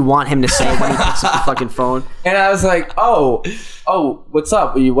him what you want him to say when he picks up the fucking phone. And I was like, oh, what's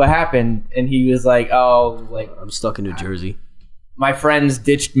up? What happened? And he was like, oh, like I'm stuck in New Jersey. my friends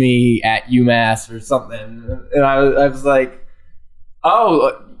ditched me at UMass or something. And I was like,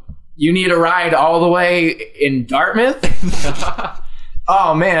 oh, you need a ride all the way in Dartmouth?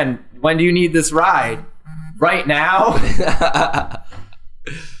 Oh man, when do you need this ride? Right now?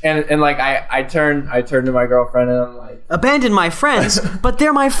 And like I turned to my girlfriend and I'm like, abandon my friends, but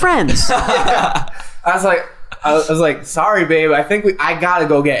they're my friends. I was like, sorry, babe. I think I gotta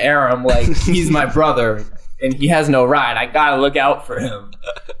go get Aram. Like, he's my brother, and he has no ride. I gotta look out for him.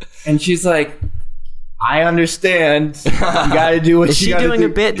 And she's like, I understand. You gotta do what Is you she gotta doing do. a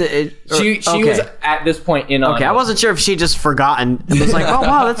bit? She was at this point in on Okay, it. I wasn't sure if she just forgotten and was like, "Oh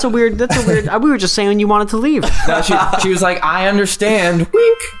wow, that's a weird." We were just saying you wanted to leave. No, she was like, I understand.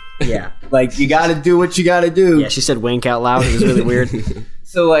 Wink. Yeah, Like, you gotta do what you gotta do. yeah. She said "wink" out loud. It was really weird.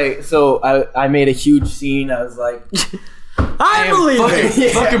 So I made a huge scene. I was like, I'm leaving.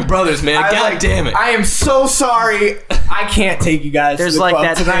 Fucking brothers, man. I was God like, damn it. I am so sorry. I can't take you guys There's to the like club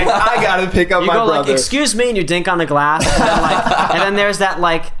that tonight. thing- I gotta pick up You my go brother. like, "Excuse me," and you dink on the glass, and then there's that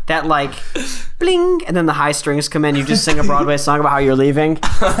bling, and then the high strings come in. You just sing a Broadway song about how you're leaving.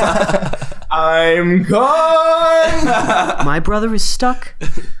 I'm gone. My brother is stuck.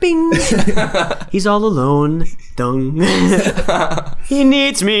 Bing. He's all alone. Dung. He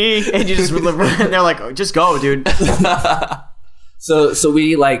needs me. And you just and they're like, oh, just go, dude. So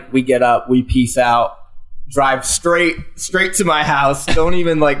we get up, we peace out, drive straight to my house. Don't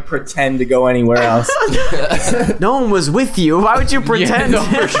even like pretend to go anywhere else. No one was with you. Why would you pretend? no,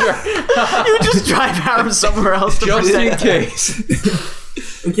 for sure. You just drive Aram somewhere else to Just in pretend.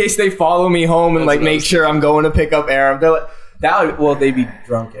 case. In case they follow me home and That's like what I make was sure I'm going to pick up Aram. They're like, they'd be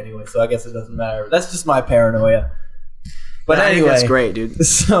drunk anyway, so I guess it doesn't matter. That's just my paranoia. But I think anyway, that's great, dude.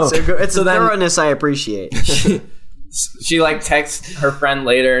 So It's a then thoroughness I appreciate. she like texts her friend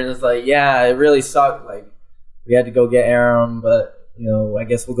later and is like, yeah, it really sucked. Like, we had to go get Aram, but I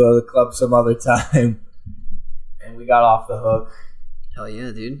guess we'll go to the club some other time. And we got off the hook. Hell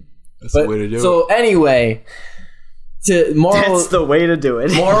yeah, dude. That's the way to do it. So anyway, That's the way to do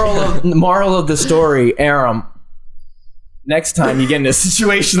it. moral of the story, Aram. Next time you get in a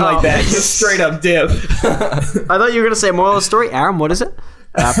situation like that, just straight up dip. I thought you were gonna say moral of the story. Aram, what is it?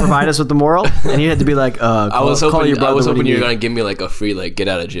 Provide us with the moral, and you had to be like, I was hoping you were what do going you to need? give me like a free get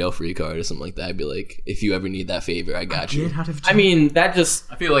out of jail free card or something like that. I'd be like, if you ever need that favor, I got you. I mean, that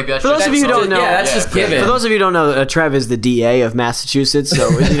just I feel like that's For those of you who don't know, that's just given. For those of you who don't know, Trev is the DA of Massachusetts, so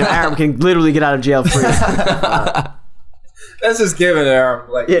Aram can literally get out of jail free. That's just given,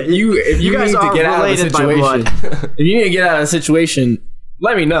 Aram. Like, Yeah, if you guys need to are get out of a related by situation, if you need to get out of a situation,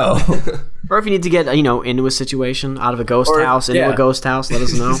 let me know. Or if you need to get into a situation, out of a ghost Or- house, into yeah. a ghost house, let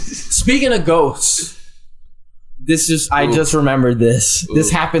us know. Speaking of ghosts, I just remembered this. This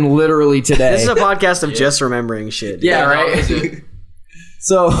happened literally today. This is a podcast of just remembering shit. yeah, How right. is it?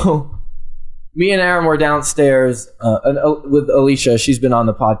 So, me and Aram were downstairs with Alicia. She's been on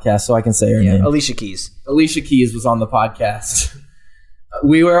the podcast, so I can say her name. Alicia Keys. Alicia Keys was on the podcast.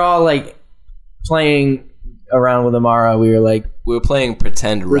 We were all like playing around with Amara. We were like, We were playing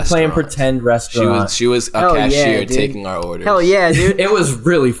pretend we're playing restaurant. pretend restaurant. She was a Hell yeah, cashier dude. taking our orders. Hell yeah, dude. It was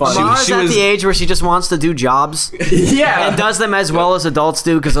really funny. Amara's she at was- the age where she just wants to do jobs Yeah, and does them as well as adults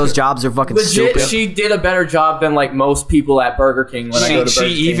do because those jobs are fucking legit. stupid. She did a better job than like most people at Burger King when I go to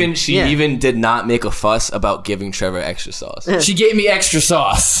Burger King. She Yeah. even did not make a fuss about giving Trevor extra sauce. She gave me extra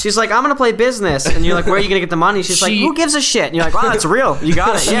sauce. She's like, I'm gonna play business, and you're like, where are you gonna get the money? She's like, She- who gives a shit? And you're like, wow, that's real. You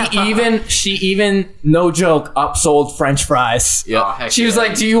got it. Yeah. She even no joke upsold French fries. Yep. Oh, heck She was yeah.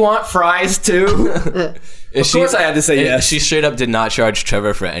 like, "Do you want fries too?" Of course I had to say yes. She straight up did not charge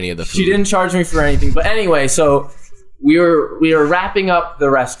Trevor for any of the food. She didn't charge me for anything. But anyway, so we were wrapping up the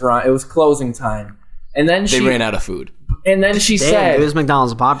restaurant. It was closing time, and then They ran out of food. she Damn, said, dude, this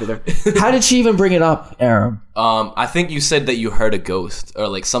McDonald's is popular. "How did she even bring it up, Aram?" I think you said that you heard a ghost or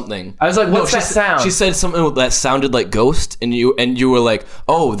like something. I was like, "What's she that sound?" She said something that sounded like ghost, and you were like,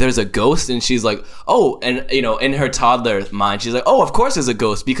 "Oh, there's a ghost," and she's like, "Oh," and in her toddler mind, she's like, "Oh, of course there's a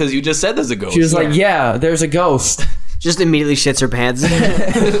ghost because you just said there's a ghost." She was like, "Yeah, there's a ghost." Just immediately shits her pants.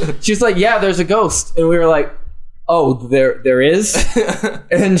 She was like, "Yeah, there's a ghost," and we were like, "Oh, there is,"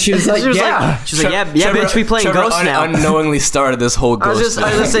 and she was like, She was "Yeah." like, she's like, yeah, Trevor- bitch, we playing Trevor ghosts now. unknowingly started this whole I was ghost.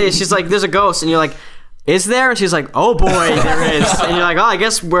 gonna say, she's like, there's a ghost, and you're like, is there? And she's like, oh boy, there is. And you're like, oh, I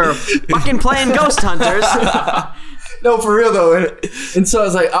guess we're fucking playing ghost hunters. No, for real though. And so I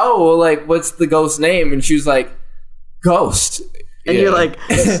was like, oh, well, like, what's the ghost name? And she was like, Ghost. And you're like,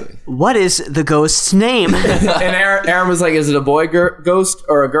 what is the ghost's name? And Aaron was like, is it a boy ghost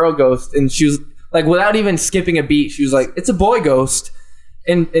or a girl ghost? And she was like, without even skipping a beat, she was like, it's a boy ghost.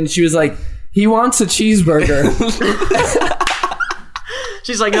 And she was like, he wants a cheeseburger.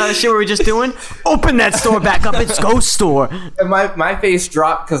 She's like, no, that shit what we just doing? Open that store back up. It's Ghost Store. And my face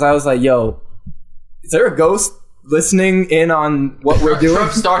dropped because I was like, yo, is there a ghost listening in on what we're doing?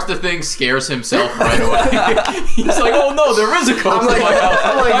 Trump starts to think, scares himself right away. He's like, oh no, there is a ghost in my house.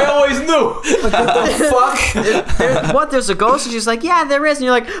 I always knew. Like, what the fuck? There's a ghost? And she's like, yeah, there is. And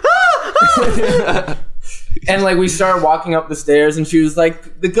you're like, ah! And like we started walking up the stairs and she was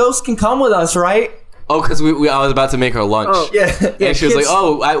like, the ghost can come with us, right? Oh, because I was about to make her lunch. Oh, Yeah. And she was like,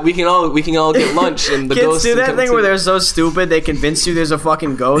 "Oh, we can all get lunch." And the Kids ghost do can that come thing too. where they're so stupid they convince you there's a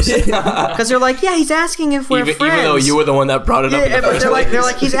fucking ghost. Because they're like, yeah, he's asking if we're friends. even though you were the one that brought it up. Yeah, in the first they're place.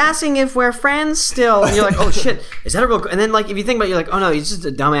 like, he's asking if we're friends still. And you're like, oh shit, is that a real? And then like, if you think about it, you're like, oh no, he's just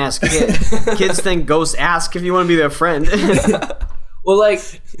a dumbass kid. Kids think ghosts ask if you want to be their friend. Well,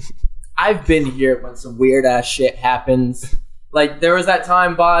 like, I've been here when some weird ass shit happens. Like, there was that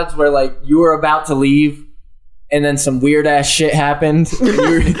time, Bods, where like you were about to leave, and then some weird ass shit happened.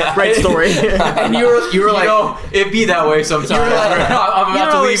 Great story. And you were like, know, it'd be that way sometimes. like- I'm You don't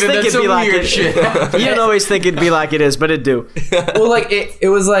about to always leave and think then it'd some be like weird it. shit. You don't always think it'd be like it is, but it do. well, like it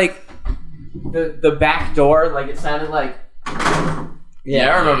was like the back door, like it sounded like.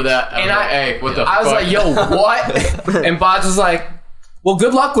 Yeah, I remember that. And Hey, what the fuck? I was like, yo, what? And Bods was like, well,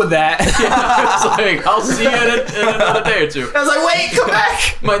 good luck with that. It's like, I'll see you in another day or two. I was like, wait, come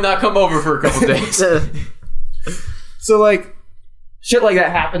back. Might not come over for a couple days. So like, shit like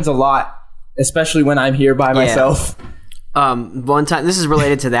that happens a lot, especially when I'm here by myself. One time, this is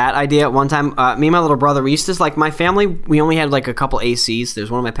related to that idea. One time, me and my little brother, we used to, like, my family, we only had like a couple ACs.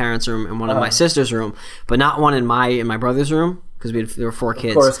 There's one in my parents' room and one in my sister's room, but not one in my brother's room because there were 4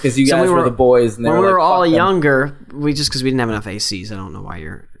 kids. Of course, because you guys were the boys. And they When were we were like, all "Fuck them." younger, because we didn't have enough ACs. I don't know why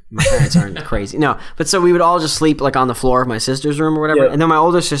my parents aren't crazy. No, but so we would all just sleep like on the floor of my sister's room or whatever. Yeah. And then my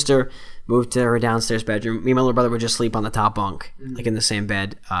older sister moved to her downstairs bedroom. Me and my little brother would just sleep on the top bunk, like in the same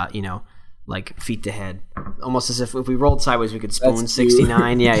bed, like feet to head, almost as if we rolled sideways we could spoon That's cute.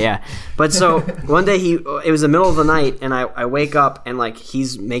 69. Yeah. But so one day it was the middle of the night and I wake up and like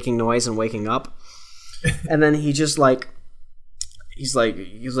he's making noise and waking up, and then he just like he's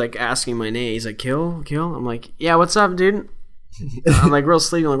like asking my name. He's like, Kill. I'm like, yeah, what's up, dude? I'm like real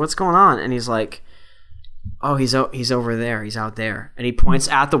sleepy. I'm like, what's going on? And he's like, oh, he's over there. He's out there. And he points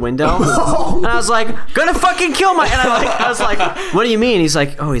out the window. And I was like, gonna fucking kill my. And I was like, what do you mean? He's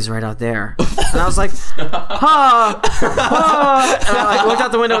like, oh, he's right out there. And I was like, huh. And I like looked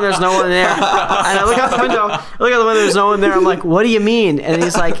out the window and there's no one there. And I look out the window, there's no one there. I'm like, what do you mean? And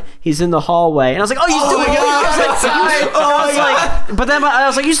he's like, he's in the hallway. And I was like, oh, you stupid. But then I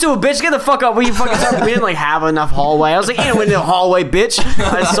was like, you stupid bitch, get the fuck up. We didn't like have enough hallway. I was like, you went in the hallway, bitch.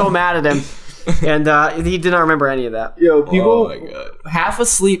 I was so mad at him. And he did not remember any of that. Yo, people, Oh my god. half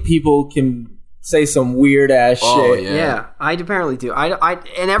asleep people can say some weird ass Oh, shit. yeah. Yeah, I apparently do. I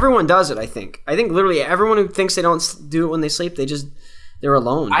and everyone does it. I think literally everyone who thinks they don't do it when they sleep, they're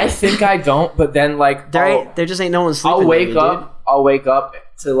alone. I think I don't, but then like there just ain't no one sleeping. I'll wake with me, I'll wake up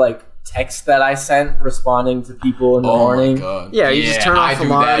to like text that I sent responding to people in the Oh morning. my god. dude. Yeah, you just turn off I do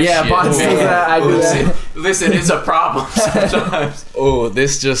alarm. that Yeah, shit, Bots man. does that. I do that. Listen, it's a problem sometimes. Oh,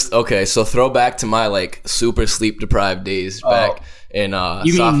 this just okay. So throwback to my like super sleep deprived days back in You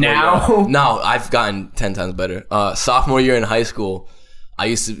mean sophomore now? year. No, I've gotten 10 times better. Sophomore year in high school, I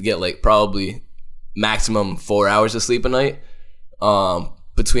used to get like probably maximum 4 hours of sleep a night.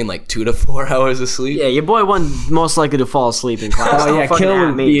 Between like 2 to 4 hours of sleep. Yeah, your boy wasn't most likely to fall asleep in class. Oh Don't yeah, fucking Kill at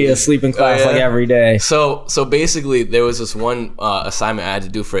would me. be asleep in class Oh, yeah? like every day. So basically, there was this one assignment I had to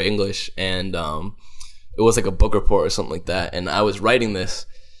do for English, and it was like a book report or something like that. And I was writing this,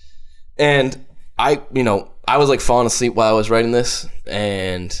 and I was like falling asleep while I was writing this.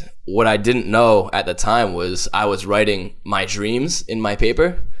 And what I didn't know at the time was I was writing my dreams in my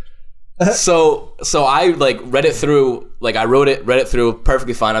paper. So I like read it through, like I read it through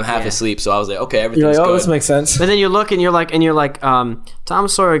perfectly fine. I'm half asleep, so I was like, okay, everything's You're like, oh, good. this makes sense. But then you look and you're like, Tom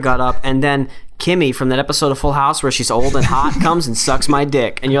Sawyer got up, and then Kimmy from that episode of Full House where she's old and hot comes and sucks my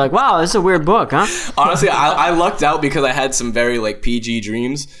dick, and you're like, wow, this is a weird book, huh? Honestly, I lucked out because I had some very like PG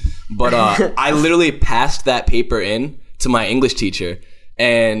dreams, but I literally passed that paper in to my English teacher,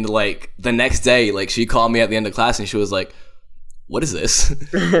 and like the next day, like she called me at the end of class and she was like, "What is this?"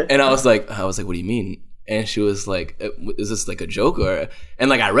 And I was like, "What do you mean?" and she was like, "Is this like a joke or?" And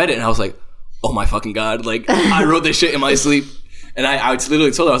like I read it and I was like, "Oh my fucking god!" Like I wrote this shit in my sleep, and I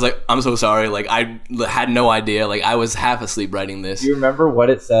literally told her, I was like, "I'm so sorry." Like I had no idea. Like I was half asleep writing this. Do you remember what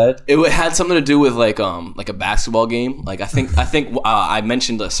it said? It had something to do with like a basketball game. Like I think I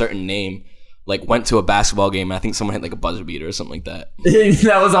mentioned a certain name. Like went to a basketball game and I think someone hit like a buzzer beater or something like that.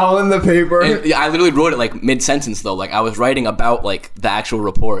 That was all in the paper. And yeah, I literally wrote it like mid sentence though. Like I was writing about like the actual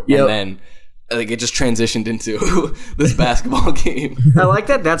report, Yep. and then like it just transitioned into this basketball game. I like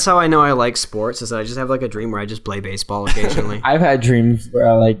that. That's how I know I like sports. Is that I just have like a dream where I just play baseball occasionally. I've had dreams where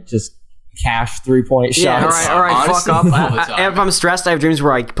I like just cash 3-point shots. Yeah, all right, Honestly, fuck up. all the time. If I'm stressed, I have dreams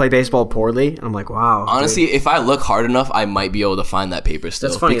where I play baseball poorly, and I'm like, wow. Honestly, if I look hard enough, I might be able to find that paper still.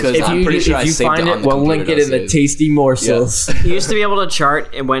 That's funny. Because If I'm you, pretty sure I if you saved find it on it, the we'll computer link it in the downstairs. tasty morsels. I used to be able to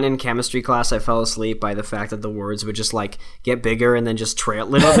chart, and when in chemistry class, I fell asleep by the fact that the words would just like get bigger and then just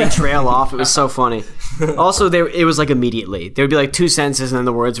literally trail off. It was so funny. Also, it was like immediately. There would be like 2 sentences and then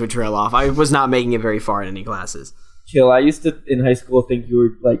the words would trail off. I was not making it very far in any classes. Chill. I used to in high school think you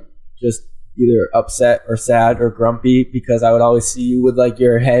were like just either upset or sad or grumpy because I would always see you with like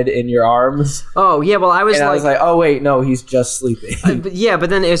your head in your arms, Oh yeah, well I was and I was like, like, oh wait, no, he's just sleeping. but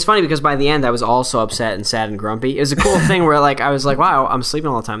then it was funny because by the end I was also upset and sad and grumpy. It was a cool thing where like I was like, wow, I'm sleeping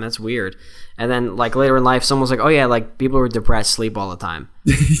all the time. That's weird. And then like later in life, someone was like, oh yeah, like people who are depressed sleep all the time.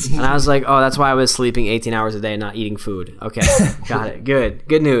 And I was like, oh, that's why I was sleeping 18 hours a day and not eating food. Okay, got it.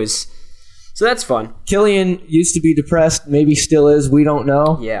 Good news. So that's fun. Killian used to be depressed, maybe still is. We don't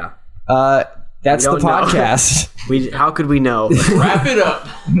know. Yeah. That's the We don't know. podcast. How could we know? Wrap it up.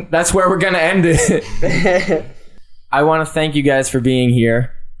 That's where we're gonna end it. I want to thank you guys for being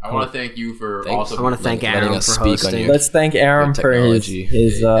here. I want to thank you for Thanks. also. I want to thank letting Aaron us for speak on hosting. your- Let's thank Aaron Good for technology.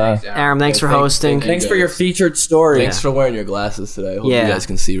 his Thanks, Aaron, thanks for thank- hosting. thank thanks for your guys. featured story. Thanks for wearing your glasses today. I hope Yeah. you guys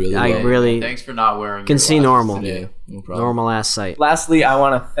can see really well. I really Thanks for not wearing. can your see glasses normal. today. Yeah, no problem. Normal ass sight. Lastly, I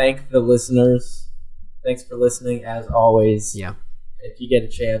want to thank the listeners. Thanks for listening, as always. Yeah. If you get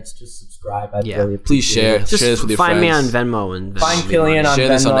a chance, just subscribe. I'd Yeah. really Please appreciate share. it. Just share this with your find friends. me on Venmo and Find Killian on Share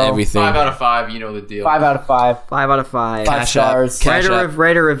this on Venmo. everything. 5 out of 5. You know the deal. 5 out of 5. 5 out of 5. 5 Cash App. stars. Cash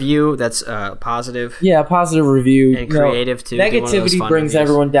Write a review that's positive. Yeah, positive review. And creative, too. Do one of those Negativity fun brings reviews.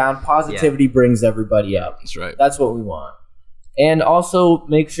 everyone down. Positivity brings everybody up. That's right. That's what we want. And also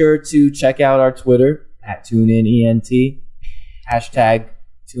make sure to check out our Twitter at TuneInENT. Hashtag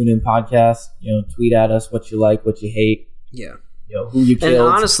TuneInPodcast. Tweet at us what you like, what you hate. Yeah. Who you And killed.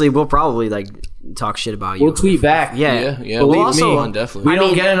 honestly, we'll probably like talk shit about you. We'll tweet back. Yeah. Yeah. Believe we'll me, on, definitely. We I don't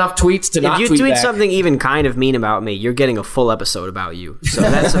mean, get enough tweets to If not you tweet tweet back. something even kind of mean about me, you're getting a full episode about you. So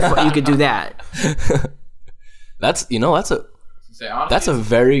that's you could do that. That's Say, honestly, that's a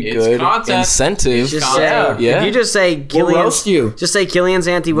very it's good content. incentive. Just Content. say, Yeah. if you just say We'll Killian's, roast you. just say Killian's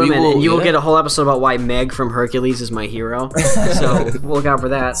anti-women, We will, and you will yeah. get a whole episode about why Meg from Hercules is my hero. So look out for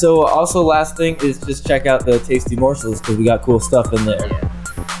that. So also last thing is just check out the Tasty Morsels because we got cool stuff in there.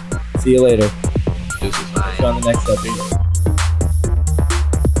 See you later. Deuces. See you on the next episode.